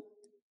people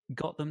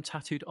got them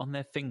tattooed on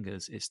their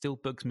fingers. It still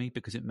bugs me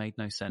because it made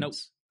no sense. Nope.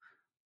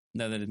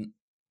 No, they didn't.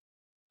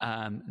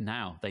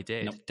 Now they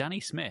did. Nope.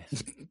 Danny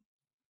Smith.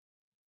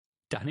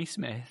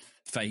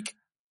 Fake.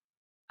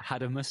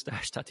 Had a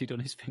mustache tattooed on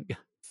his finger.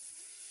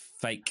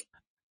 Fake.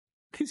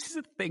 This is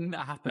a thing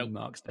that happened,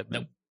 Mark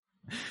Steadman. Nope.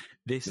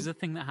 This is a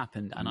thing that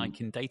happened, and I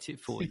can date it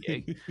for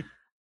you.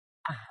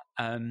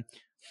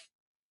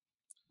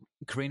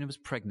 Karina was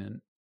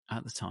pregnant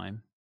at the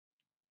time,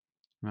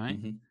 right?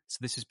 Mm-hmm. So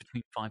this is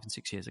between 5 and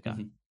 6 years ago.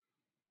 Mm-hmm.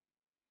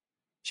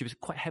 She was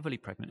quite heavily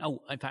pregnant.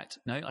 Oh, in fact,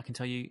 no, I can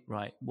tell you,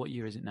 right, what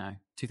year is it now?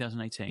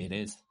 2018. It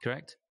is.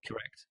 Correct.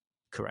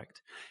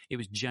 It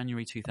was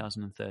January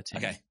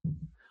 2013. Okay.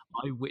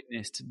 I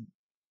witnessed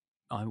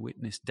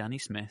Danny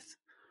Smith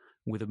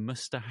with a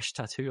mustache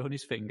tattoo on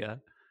his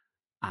finger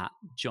at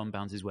John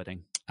Bounds'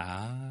 wedding.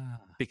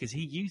 Because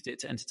he used it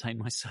to entertain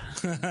my son.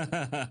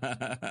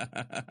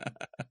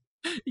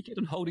 He kept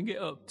on holding it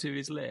up to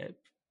his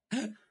lip.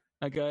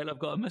 I go, "I've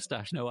got a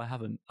mustache." "No, I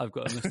haven't." "I've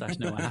got a mustache."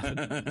 "No, I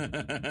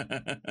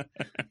haven't."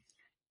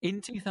 In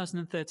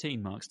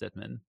 2013, Mark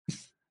Steadman,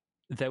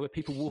 there were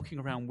people walking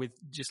around with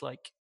just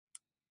like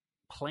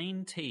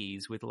plain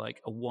tees with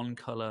like a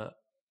one-color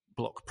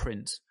block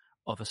print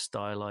of a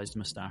stylized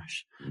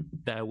mustache.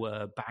 There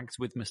were bags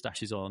with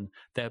mustaches on.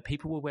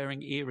 People were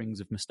wearing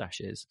earrings of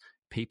mustaches.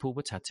 People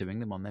were tattooing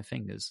them on their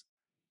fingers.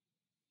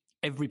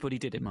 Everybody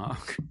did it,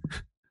 Mark.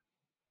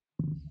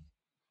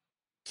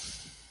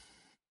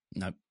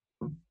 No.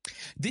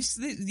 This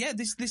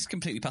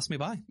completely passed me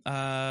by.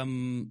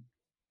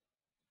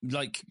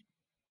 Like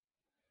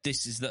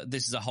this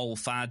is a whole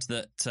fad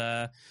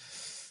that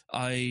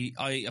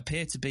I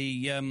appear to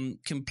be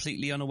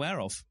completely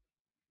unaware of.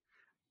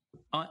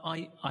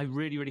 I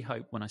really, really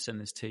hope when I send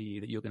this to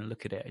you that you're going to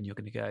look at it and you're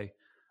going to go,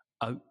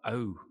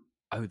 oh,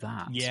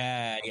 that.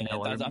 Yeah,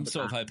 No, I'm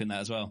sort of hoping that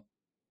as well.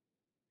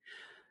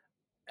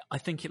 I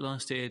think it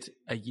lasted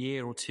a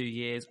year or 2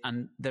 years,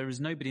 and there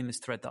is nobody in this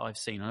thread that I've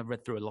seen. I've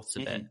read through a lot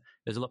of it.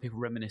 There's a lot of people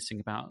reminiscing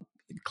about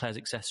Claire's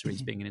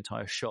Accessories being an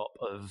entire shop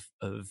of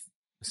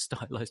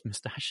stylized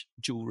moustache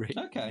jewelry.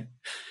 Okay.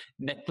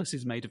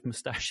 Necklaces made of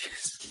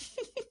moustaches.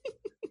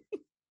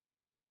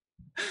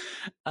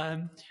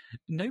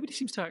 Nobody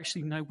seems to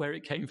actually know where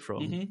it came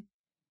from,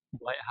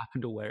 why it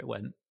happened, or where it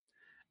went.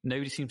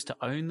 Nobody seems to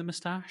own the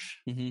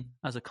moustache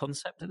as a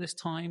concept at this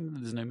time.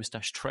 There's no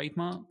moustache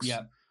trademarks.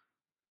 Yeah.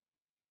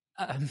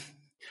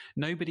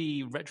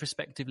 Nobody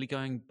retrospectively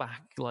going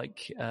back,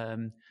 like,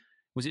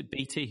 was it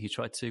BT who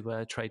tried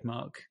to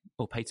trademark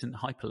or patent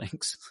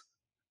hyperlinks?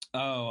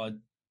 Oh,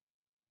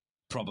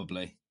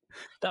 probably.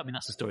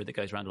 That's a story that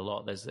goes around a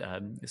lot. There's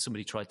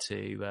somebody tried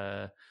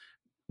to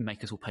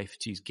make us all pay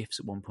to use GIFs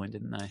at one point,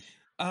 didn't they?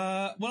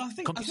 Well, I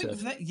think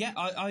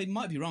I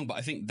might be wrong, but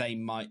I think they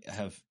might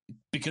have,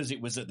 because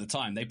it was at the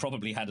time, they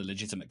probably had a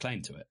legitimate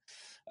claim to it.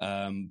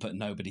 But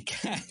nobody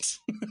cared.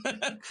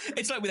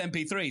 It's like with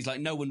MP3s, like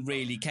no one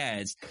really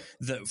cares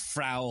that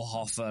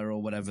Fraunhofer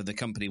or whatever the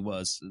company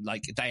was,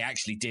 like they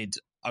actually did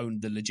own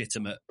the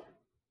legitimate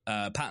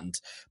patent,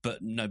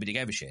 but nobody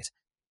gave a shit.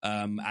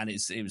 And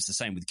it was the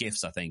same with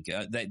GIFs, I think.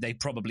 They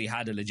probably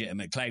had a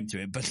legitimate claim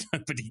to it, but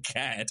nobody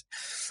cared.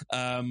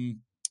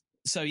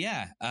 So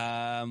yeah,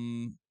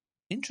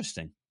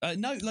 interesting.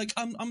 No, like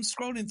I'm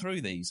scrolling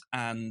through these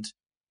and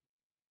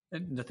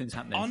nothing's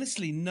happening.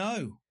 Honestly,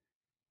 no.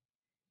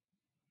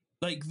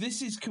 Like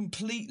this is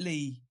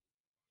completely.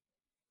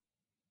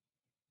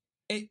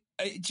 It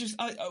just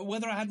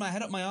whether I had my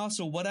head up my arse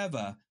or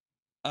whatever.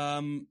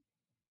 No,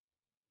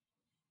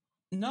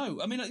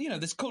 I mean,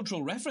 there's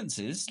cultural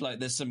references. Like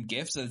there's some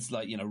GIFs. There's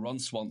like Ron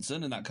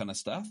Swanson and that kind of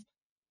stuff.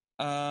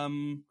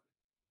 Ron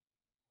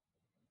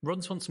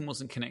Swanson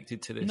wasn't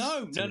connected to this.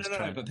 No.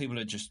 But people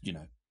are just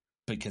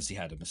because he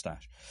had a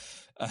moustache.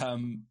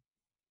 There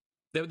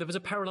was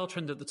a parallel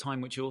trend at the time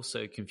which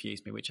also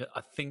confused me, which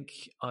I think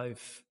I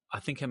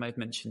may have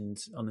mentioned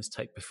on this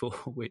tape before,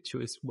 which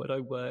was when I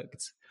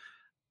worked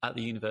at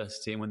the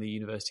university and when the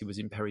university was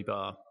in Perry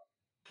Bar,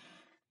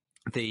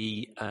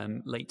 the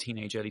late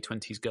teenage, early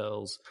 20s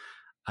girls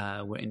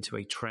were into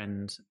a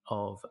trend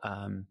of,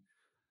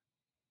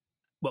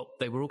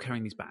 they were all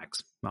carrying these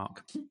bags,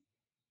 Mark.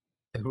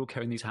 They were all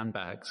carrying these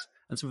handbags,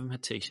 and some of them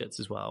had T-shirts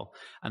as well.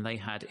 And they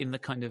had, in the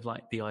kind of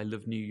like the I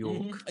Love New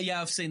York.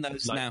 Yeah, I've seen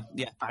those now.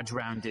 Yeah,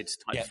 badge-rounded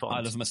type font. I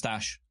Love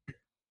Moustache.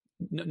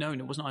 No,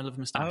 it wasn't I Love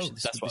Moustache. Oh,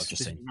 that's what I've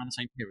just seen. Around the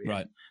same period.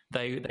 Right.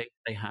 They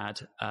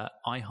had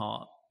I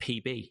Heart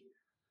PB.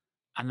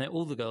 And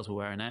all the girls were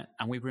wearing it,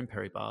 and we were in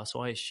Perry Bar,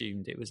 so I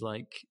assumed it was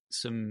like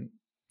some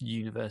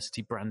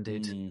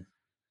university-branded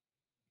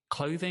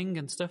clothing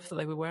and stuff that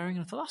they were wearing.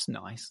 And I thought, that's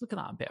nice. Look at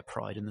that, a bit of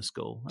pride in the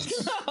school.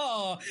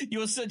 Oh,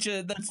 you're such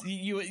a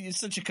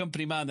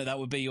company man that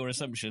would be your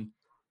assumption.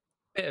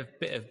 Bit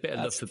of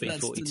love for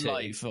B42. That's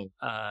delightful.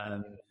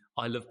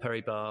 I love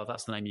Perry Bar.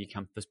 That's the name of your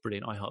campus.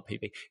 Brilliant. I Heart PB.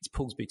 It's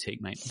Paul's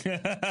Boutique, mate.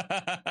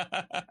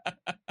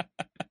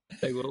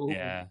 They were all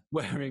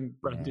wearing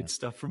branded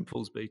stuff from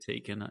Paul's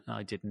Boutique, and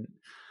I didn't.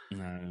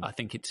 No. I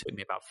think it took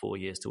me about 4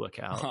 years to work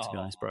it out, to be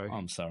honest, bro.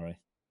 I'm sorry.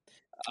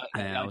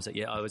 I was at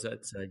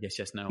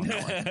yes, no.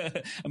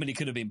 I mean, it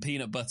could have been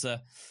peanut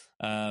butter,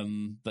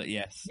 but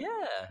yes.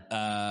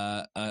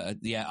 Yeah.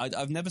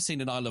 I've never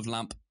seen an I Love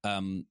Lamp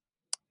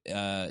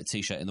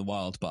T-shirt in the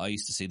wild, but I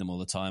used to see them all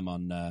the time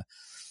on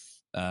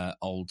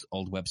old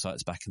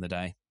websites back in the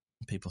day.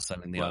 People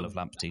selling the I Love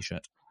Lamp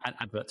T-shirt. And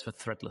adverts for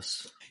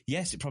Threadless.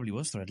 Yes, it probably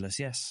was Threadless,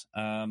 yes.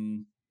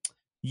 So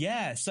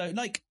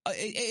like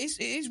it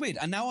is weird.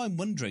 And now I'm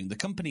wondering, the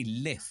company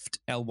Lyft,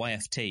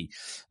 Lyft,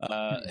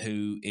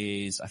 who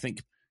is, I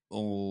think,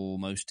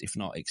 almost, if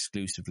not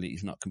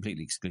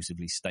completely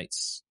exclusively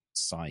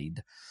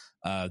stateside,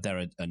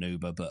 they're an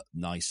Uber, but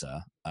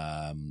nicer,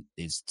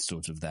 is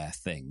sort of their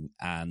thing.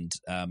 And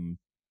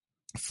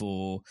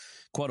for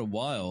quite a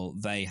while,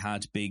 they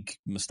had big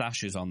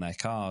moustaches on their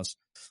cars,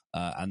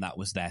 and that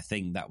was their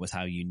thing. That was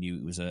how you knew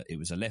it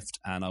was a Lyft.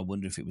 And I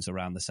wonder if it was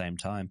around the same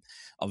time.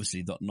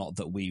 Obviously, not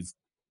that we've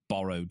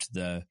borrowed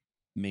the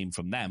meme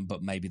from them,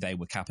 but maybe they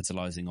were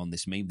capitalizing on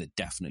this meme that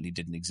definitely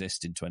didn't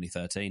exist in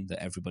 2013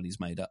 that everybody's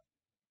made up.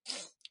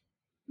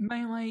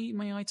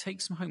 May I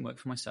take some homework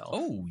for myself?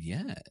 Oh,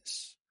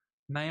 yes.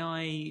 May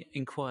I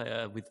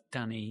inquire with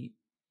Danny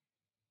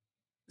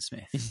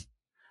Smith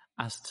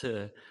as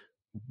to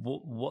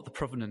what the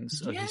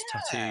provenance of his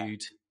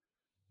tattooed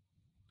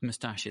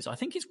moustache is? I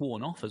think it's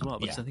worn off as well,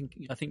 because I think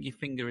your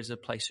finger is a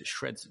place that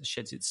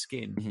sheds its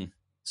skin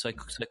so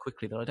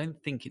quickly that I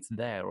don't think it's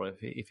there, or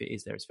if it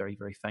is there, it's very,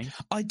 very faint.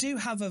 I do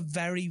have a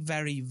very,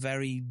 very,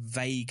 very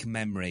vague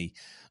memory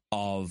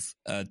of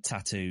a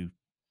tattoo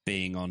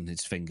being on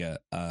his finger,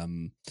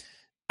 and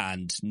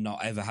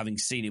not ever having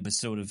seen it, but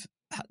sort of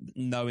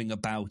knowing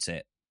about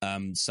it.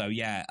 So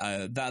yeah,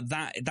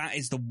 that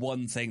is the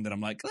one thing that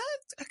I'm like,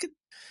 I could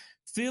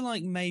feel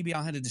like maybe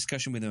I had a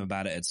discussion with him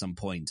about it at some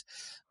point.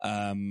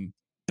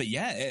 But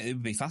yeah, it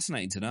would be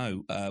fascinating to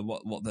know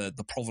what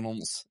the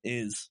provenance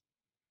is.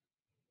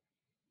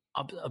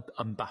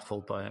 I'm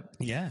baffled by it.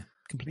 Yeah,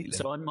 completely.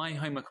 So my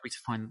homework will be to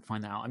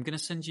find out. I'm going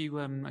to send you.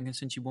 I'm going to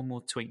send you one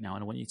more tweet now,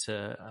 and I want you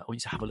to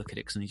have a look at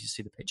it because I need you to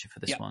see the picture for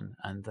this one,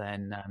 and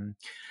then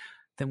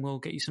we'll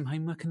get you some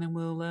homework, and then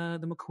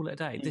we'll call it a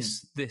day.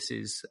 This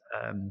is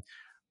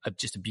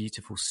just a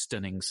beautiful,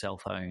 stunning cell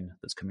phone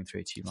that's coming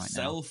through to you right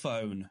now. Cell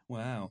phone,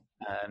 wow.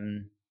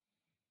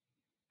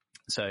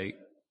 So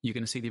you're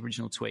going to see the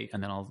original tweet,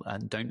 and then I'll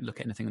don't look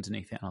at anything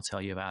underneath it, and I'll tell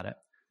you about it.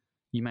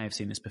 You may have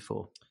seen this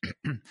before.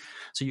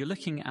 So you're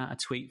looking at a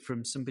tweet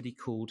from somebody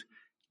called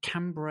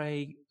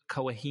Cambrai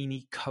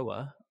Kawahini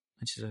Koa,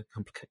 which is a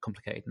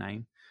complicated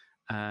name,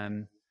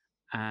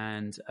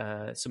 and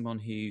someone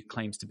who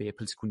claims to be a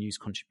political news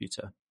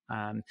contributor.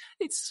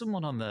 It's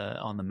someone on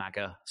the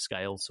MAGA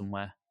scale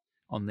somewhere,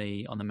 on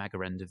the MAGA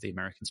end of the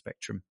American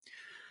spectrum.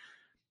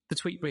 The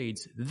tweet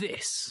reads,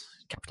 "This,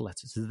 capital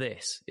letters,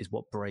 this is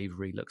what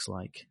bravery looks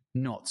like,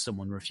 not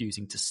someone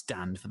refusing to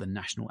stand for the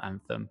national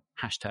anthem,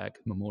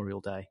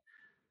 #Memorial Day."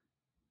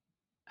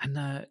 And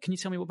can you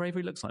tell me what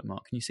bravery looks like,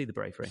 Mark? Can you see the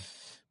bravery?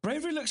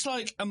 Bravery looks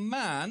like a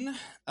man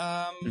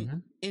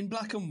in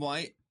black and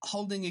white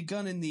holding a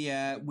gun in the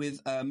air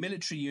with a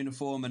military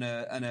uniform and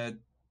a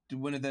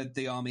one of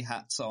the army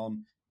hats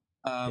on,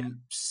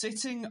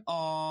 sitting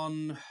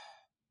on.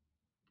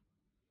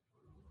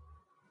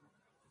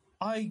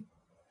 I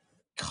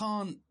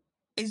can't.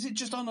 Is it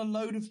just on a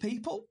load of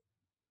people?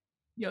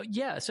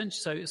 Yeah.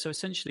 Essentially, so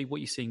essentially, what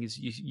you're seeing is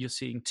you're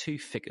seeing two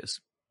figures,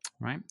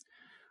 right?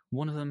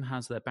 One of them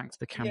has their back to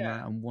the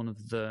camera, and one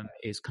of them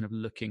is kind of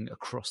looking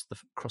across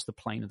the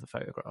plane of the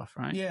photograph,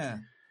 right? Yeah.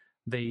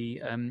 The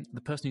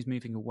person who's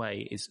moving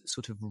away is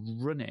sort of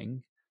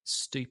running,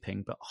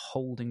 stooping, but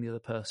holding the other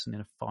person in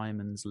a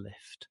fireman's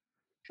lift,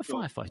 a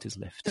firefighter's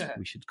lift,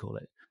 we should call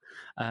it.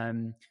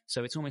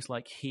 So it's almost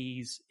like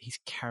he's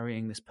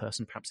carrying this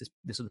person. Perhaps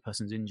this other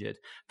person's injured.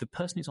 The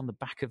person who's on the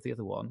back of the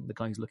other one, the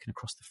guy who's looking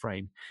across the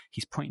frame,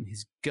 he's pointing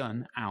his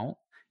gun out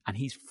and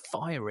he's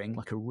firing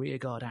like a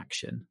rearguard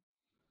action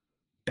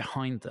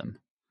behind them.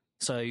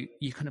 So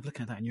you're kind of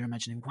looking at that and you're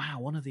imagining, wow,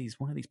 one of these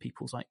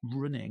people's like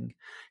running,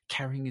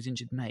 carrying his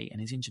injured mate,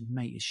 and his injured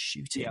mate is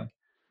shooting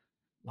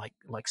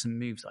like some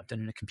moves I've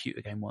done in a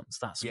computer game once.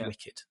 That's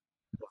wicked.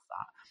 Love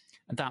that.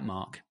 And that,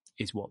 Mark,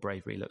 is what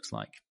bravery looks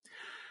like.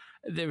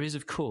 There is,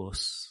 of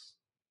course,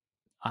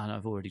 and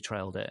I've already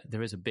trailed it,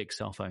 there is a big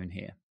cell phone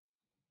here.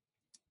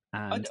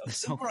 And the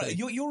cell phone,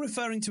 you're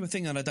referring to a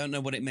thing and I don't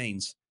know what it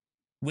means.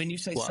 When you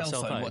say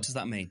cell phone, what does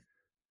that mean?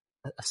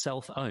 A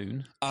cell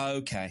phone.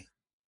 Okay.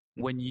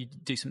 When you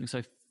do something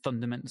so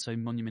fundamental, so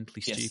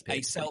monumentally stupid.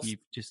 A self you've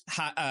just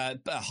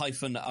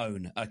hyphen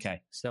own.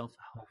 Okay. Self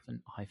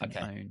hyphen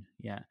own.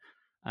 Yeah.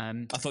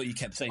 I thought you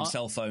kept saying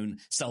cell phone,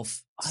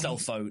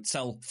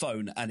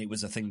 and it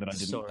was a thing that I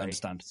didn't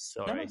understand.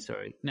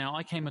 Sorry. Now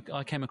I came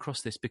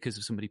across this because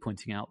of somebody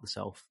pointing out the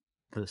self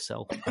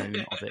phone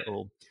of it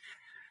all.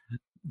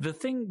 The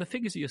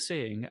figures that you're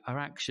seeing are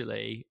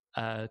actually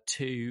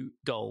two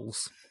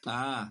dolls.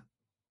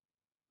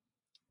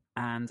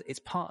 And it's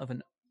part of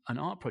an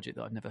art project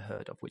that I've never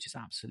heard of, which is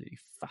absolutely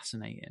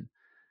fascinating.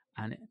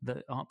 And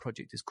the art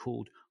project is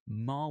called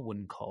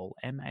Marwencol,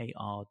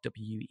 Marwencol.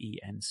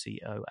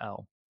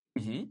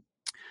 Mm-hmm.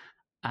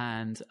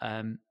 And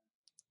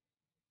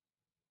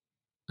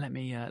let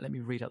me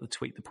read out the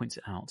tweet that points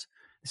it out.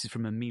 This is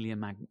from Amelia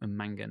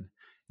Mangan.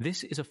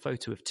 This is a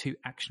photo of two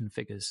action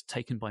figures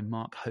taken by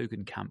Mark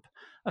Hogenkamp,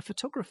 a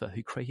photographer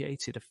who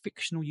created a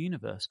fictional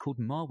universe called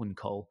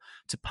Marwencol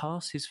to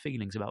pass his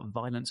feelings about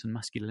violence and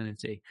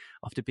masculinity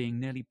after being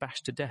nearly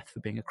bashed to death for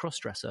being a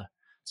crossdresser.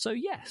 So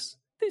yes,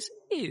 this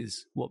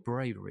is what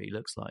bravery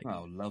looks like.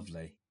 Oh,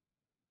 lovely.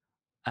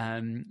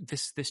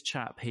 This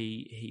chap,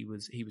 he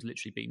was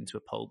literally beaten to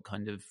a pulp,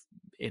 kind of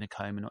in a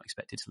coma, not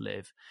expected to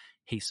live.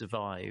 He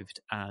survived,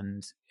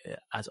 and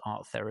as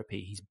art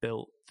therapy, he's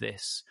built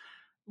this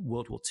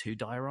World War II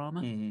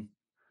diorama. Mm-hmm.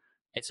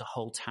 It's a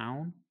whole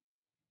town,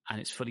 and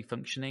it's fully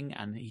functioning,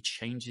 and he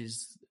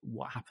changes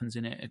what happens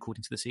in it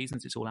according to the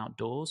seasons. It's all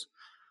outdoors,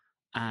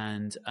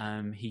 and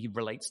he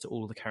relates to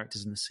all of the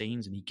characters in the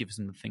scenes, and he gives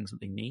them the things that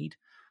they need.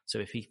 So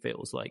if he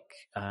feels like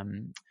I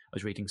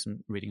was reading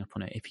up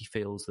on it, if he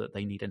feels that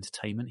they need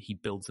entertainment, he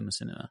builds them a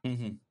cinema.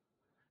 Mm-hmm.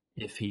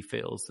 If he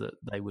feels that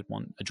they would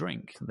want a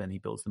drink, then he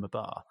builds them a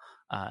bar.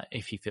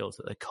 If he feels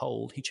that they're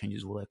cold, he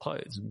changes all their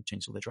clothes and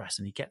changes all their dress,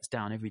 and he gets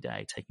down every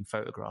day taking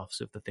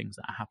photographs of the things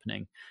that are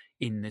happening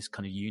in this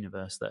kind of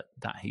universe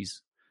that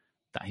he's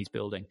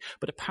building.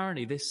 But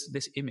apparently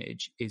this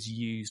image is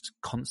used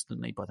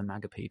constantly by the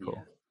MAGA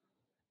people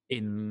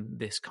in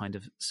this kind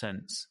of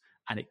sense,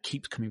 and it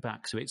keeps coming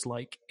back. So it's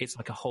like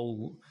a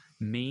whole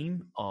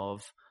meme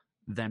of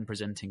them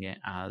presenting it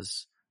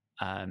as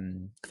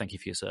thank you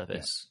for your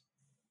service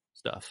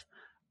stuff,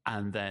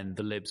 and then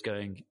the libs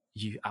going,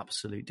 "You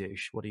absolute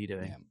douche, what are you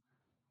doing?"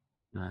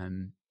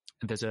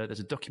 there's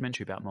a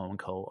documentary about Marwan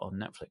Cole on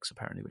Netflix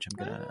apparently, which I'm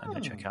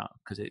gonna check out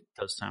because it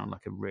does sound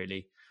like a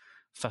really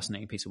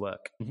fascinating piece of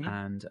work.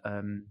 And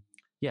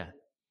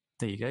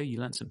there you go. You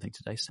learned something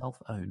today.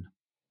 Self-own.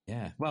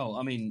 Yeah. Well,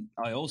 I mean,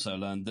 I also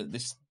learned that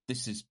this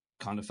is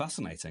kind of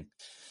fascinating.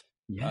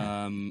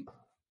 Yeah.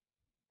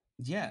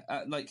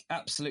 Like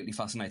absolutely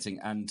fascinating.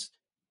 And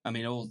I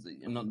mean,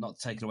 not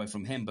taken away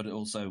from him, but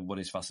also what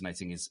is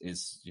fascinating is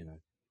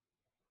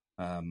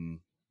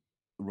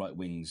right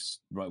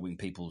wing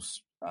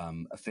people's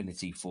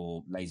affinity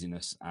for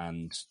laziness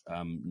and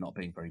not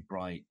being very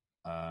bright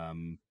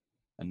and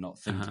not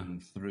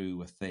thinking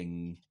through a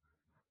thing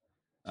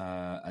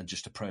and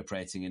just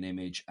appropriating an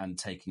image and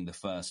taking the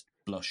first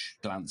blush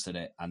glance at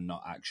it and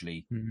not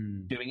actually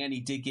doing any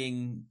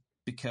digging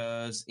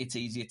because it's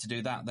easier to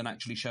do that than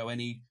actually show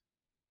any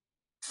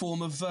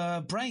form of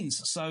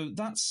brains. So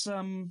that's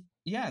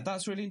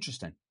that's really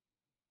interesting.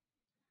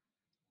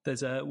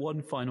 There's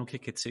one final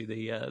kicker to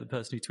the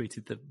person who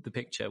tweeted the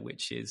picture,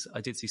 which is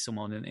I did see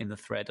someone in the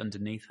thread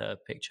underneath her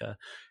picture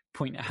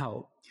point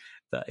out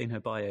that in her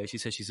bio she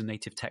says she's a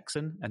native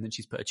Texan, and then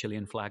she's put a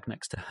Chilean flag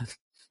next to her.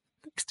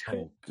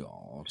 Oh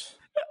God!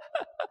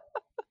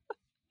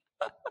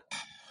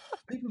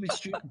 People be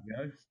stupid,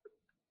 Joe.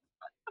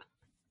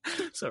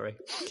 Sorry.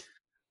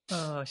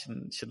 Oh, I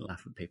shouldn't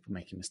laugh at people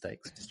making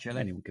mistakes.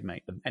 Anyone can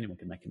make them. Anyone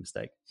can make a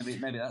mistake.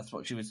 Maybe that's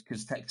what she was,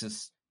 because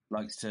Texas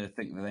likes to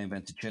think that they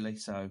invented chili.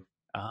 So,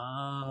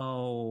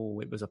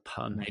 it was a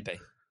pun. Maybe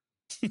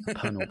a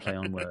pun or play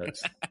on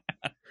words.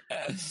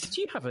 Did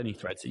you have any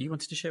threads that you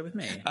wanted to share with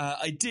me?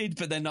 I did,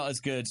 but they're not as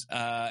good.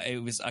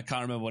 It was, I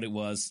can't remember what it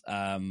was.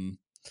 You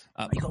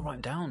got to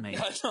write them down, mate.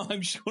 No,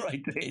 I'm sure I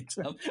did.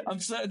 I'm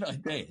certain I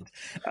did.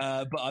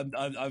 But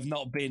I've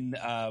not been.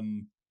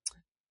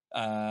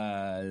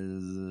 I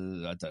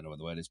don't know what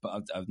the word is,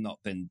 but I've not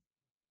been.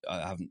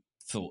 I haven't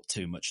thought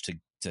too much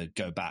to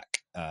go back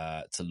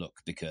to look,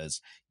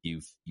 because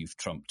you've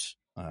trumped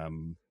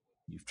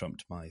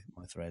my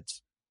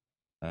threads.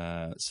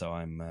 So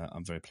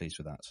I'm very pleased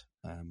with that.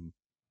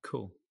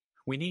 Cool.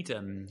 We need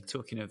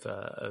talking of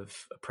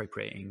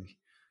appropriating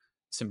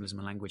symbolism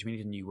and language. We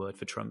need a new word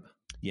for Trump.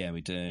 Yeah,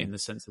 we do. In the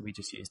sense that we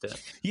just used it.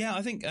 Yeah,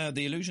 I think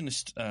The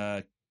Illusionist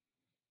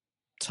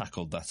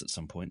tackled that at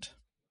some point.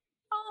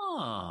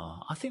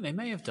 I think they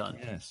may have done.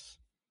 Yes.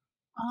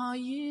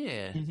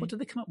 Yeah. What did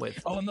they come up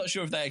with? Oh, I'm not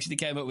sure if they actually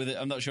came up with it.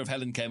 I'm not sure if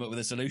Helen came up with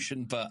a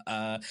solution, but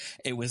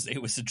it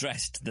was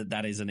addressed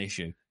that is an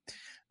issue.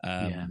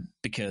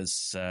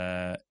 Because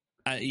and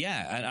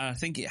I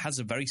think it has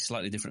a very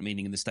slightly different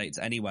meaning in the States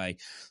anyway,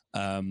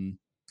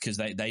 because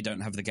they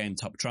don't have the game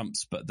Top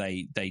Trumps, but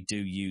they do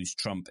use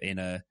Trump in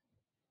a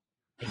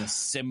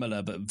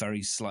similar but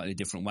very slightly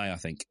different way, I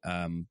think.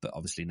 But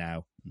obviously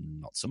now,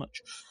 not so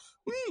much.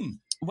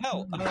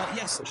 Well,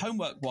 yes,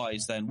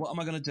 homework-wise then, what am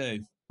I going to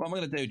do? What am I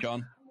going to do,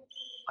 John?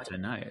 I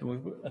don't know.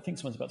 I think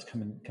someone's about to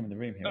come in the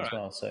room here as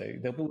well, so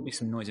there will be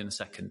some noise in a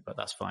second, but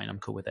that's fine. I'm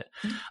cool with it.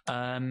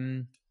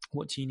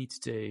 What do you need to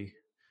do?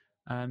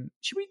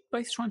 Should we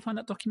both try and find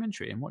that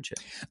documentary and watch it?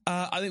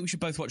 I think we should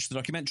both watch the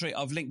documentary.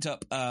 I've linked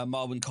up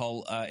Marwan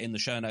Cole in the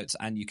show notes,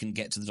 and you can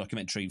get to the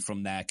documentary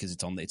from there because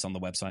it's on the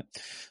website.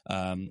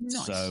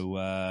 Nice. So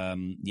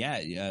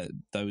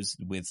those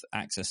with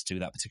access to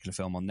that particular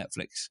film on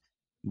Netflix,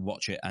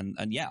 watch it, and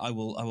I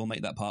will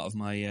make that part of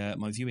my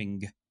my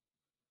viewing.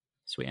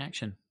 Sweet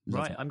action.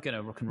 Right, I'm going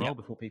to rock and roll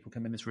before people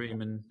come in this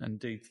room and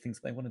do things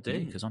that they want to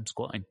do, because I'm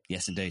squatting.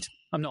 Yes, indeed.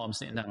 I'm not. I'm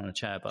sitting down on a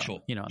chair, but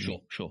sure, you know what I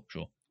mean. Sure.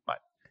 Right.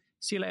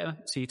 See you later.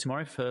 See you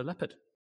tomorrow for Leopard.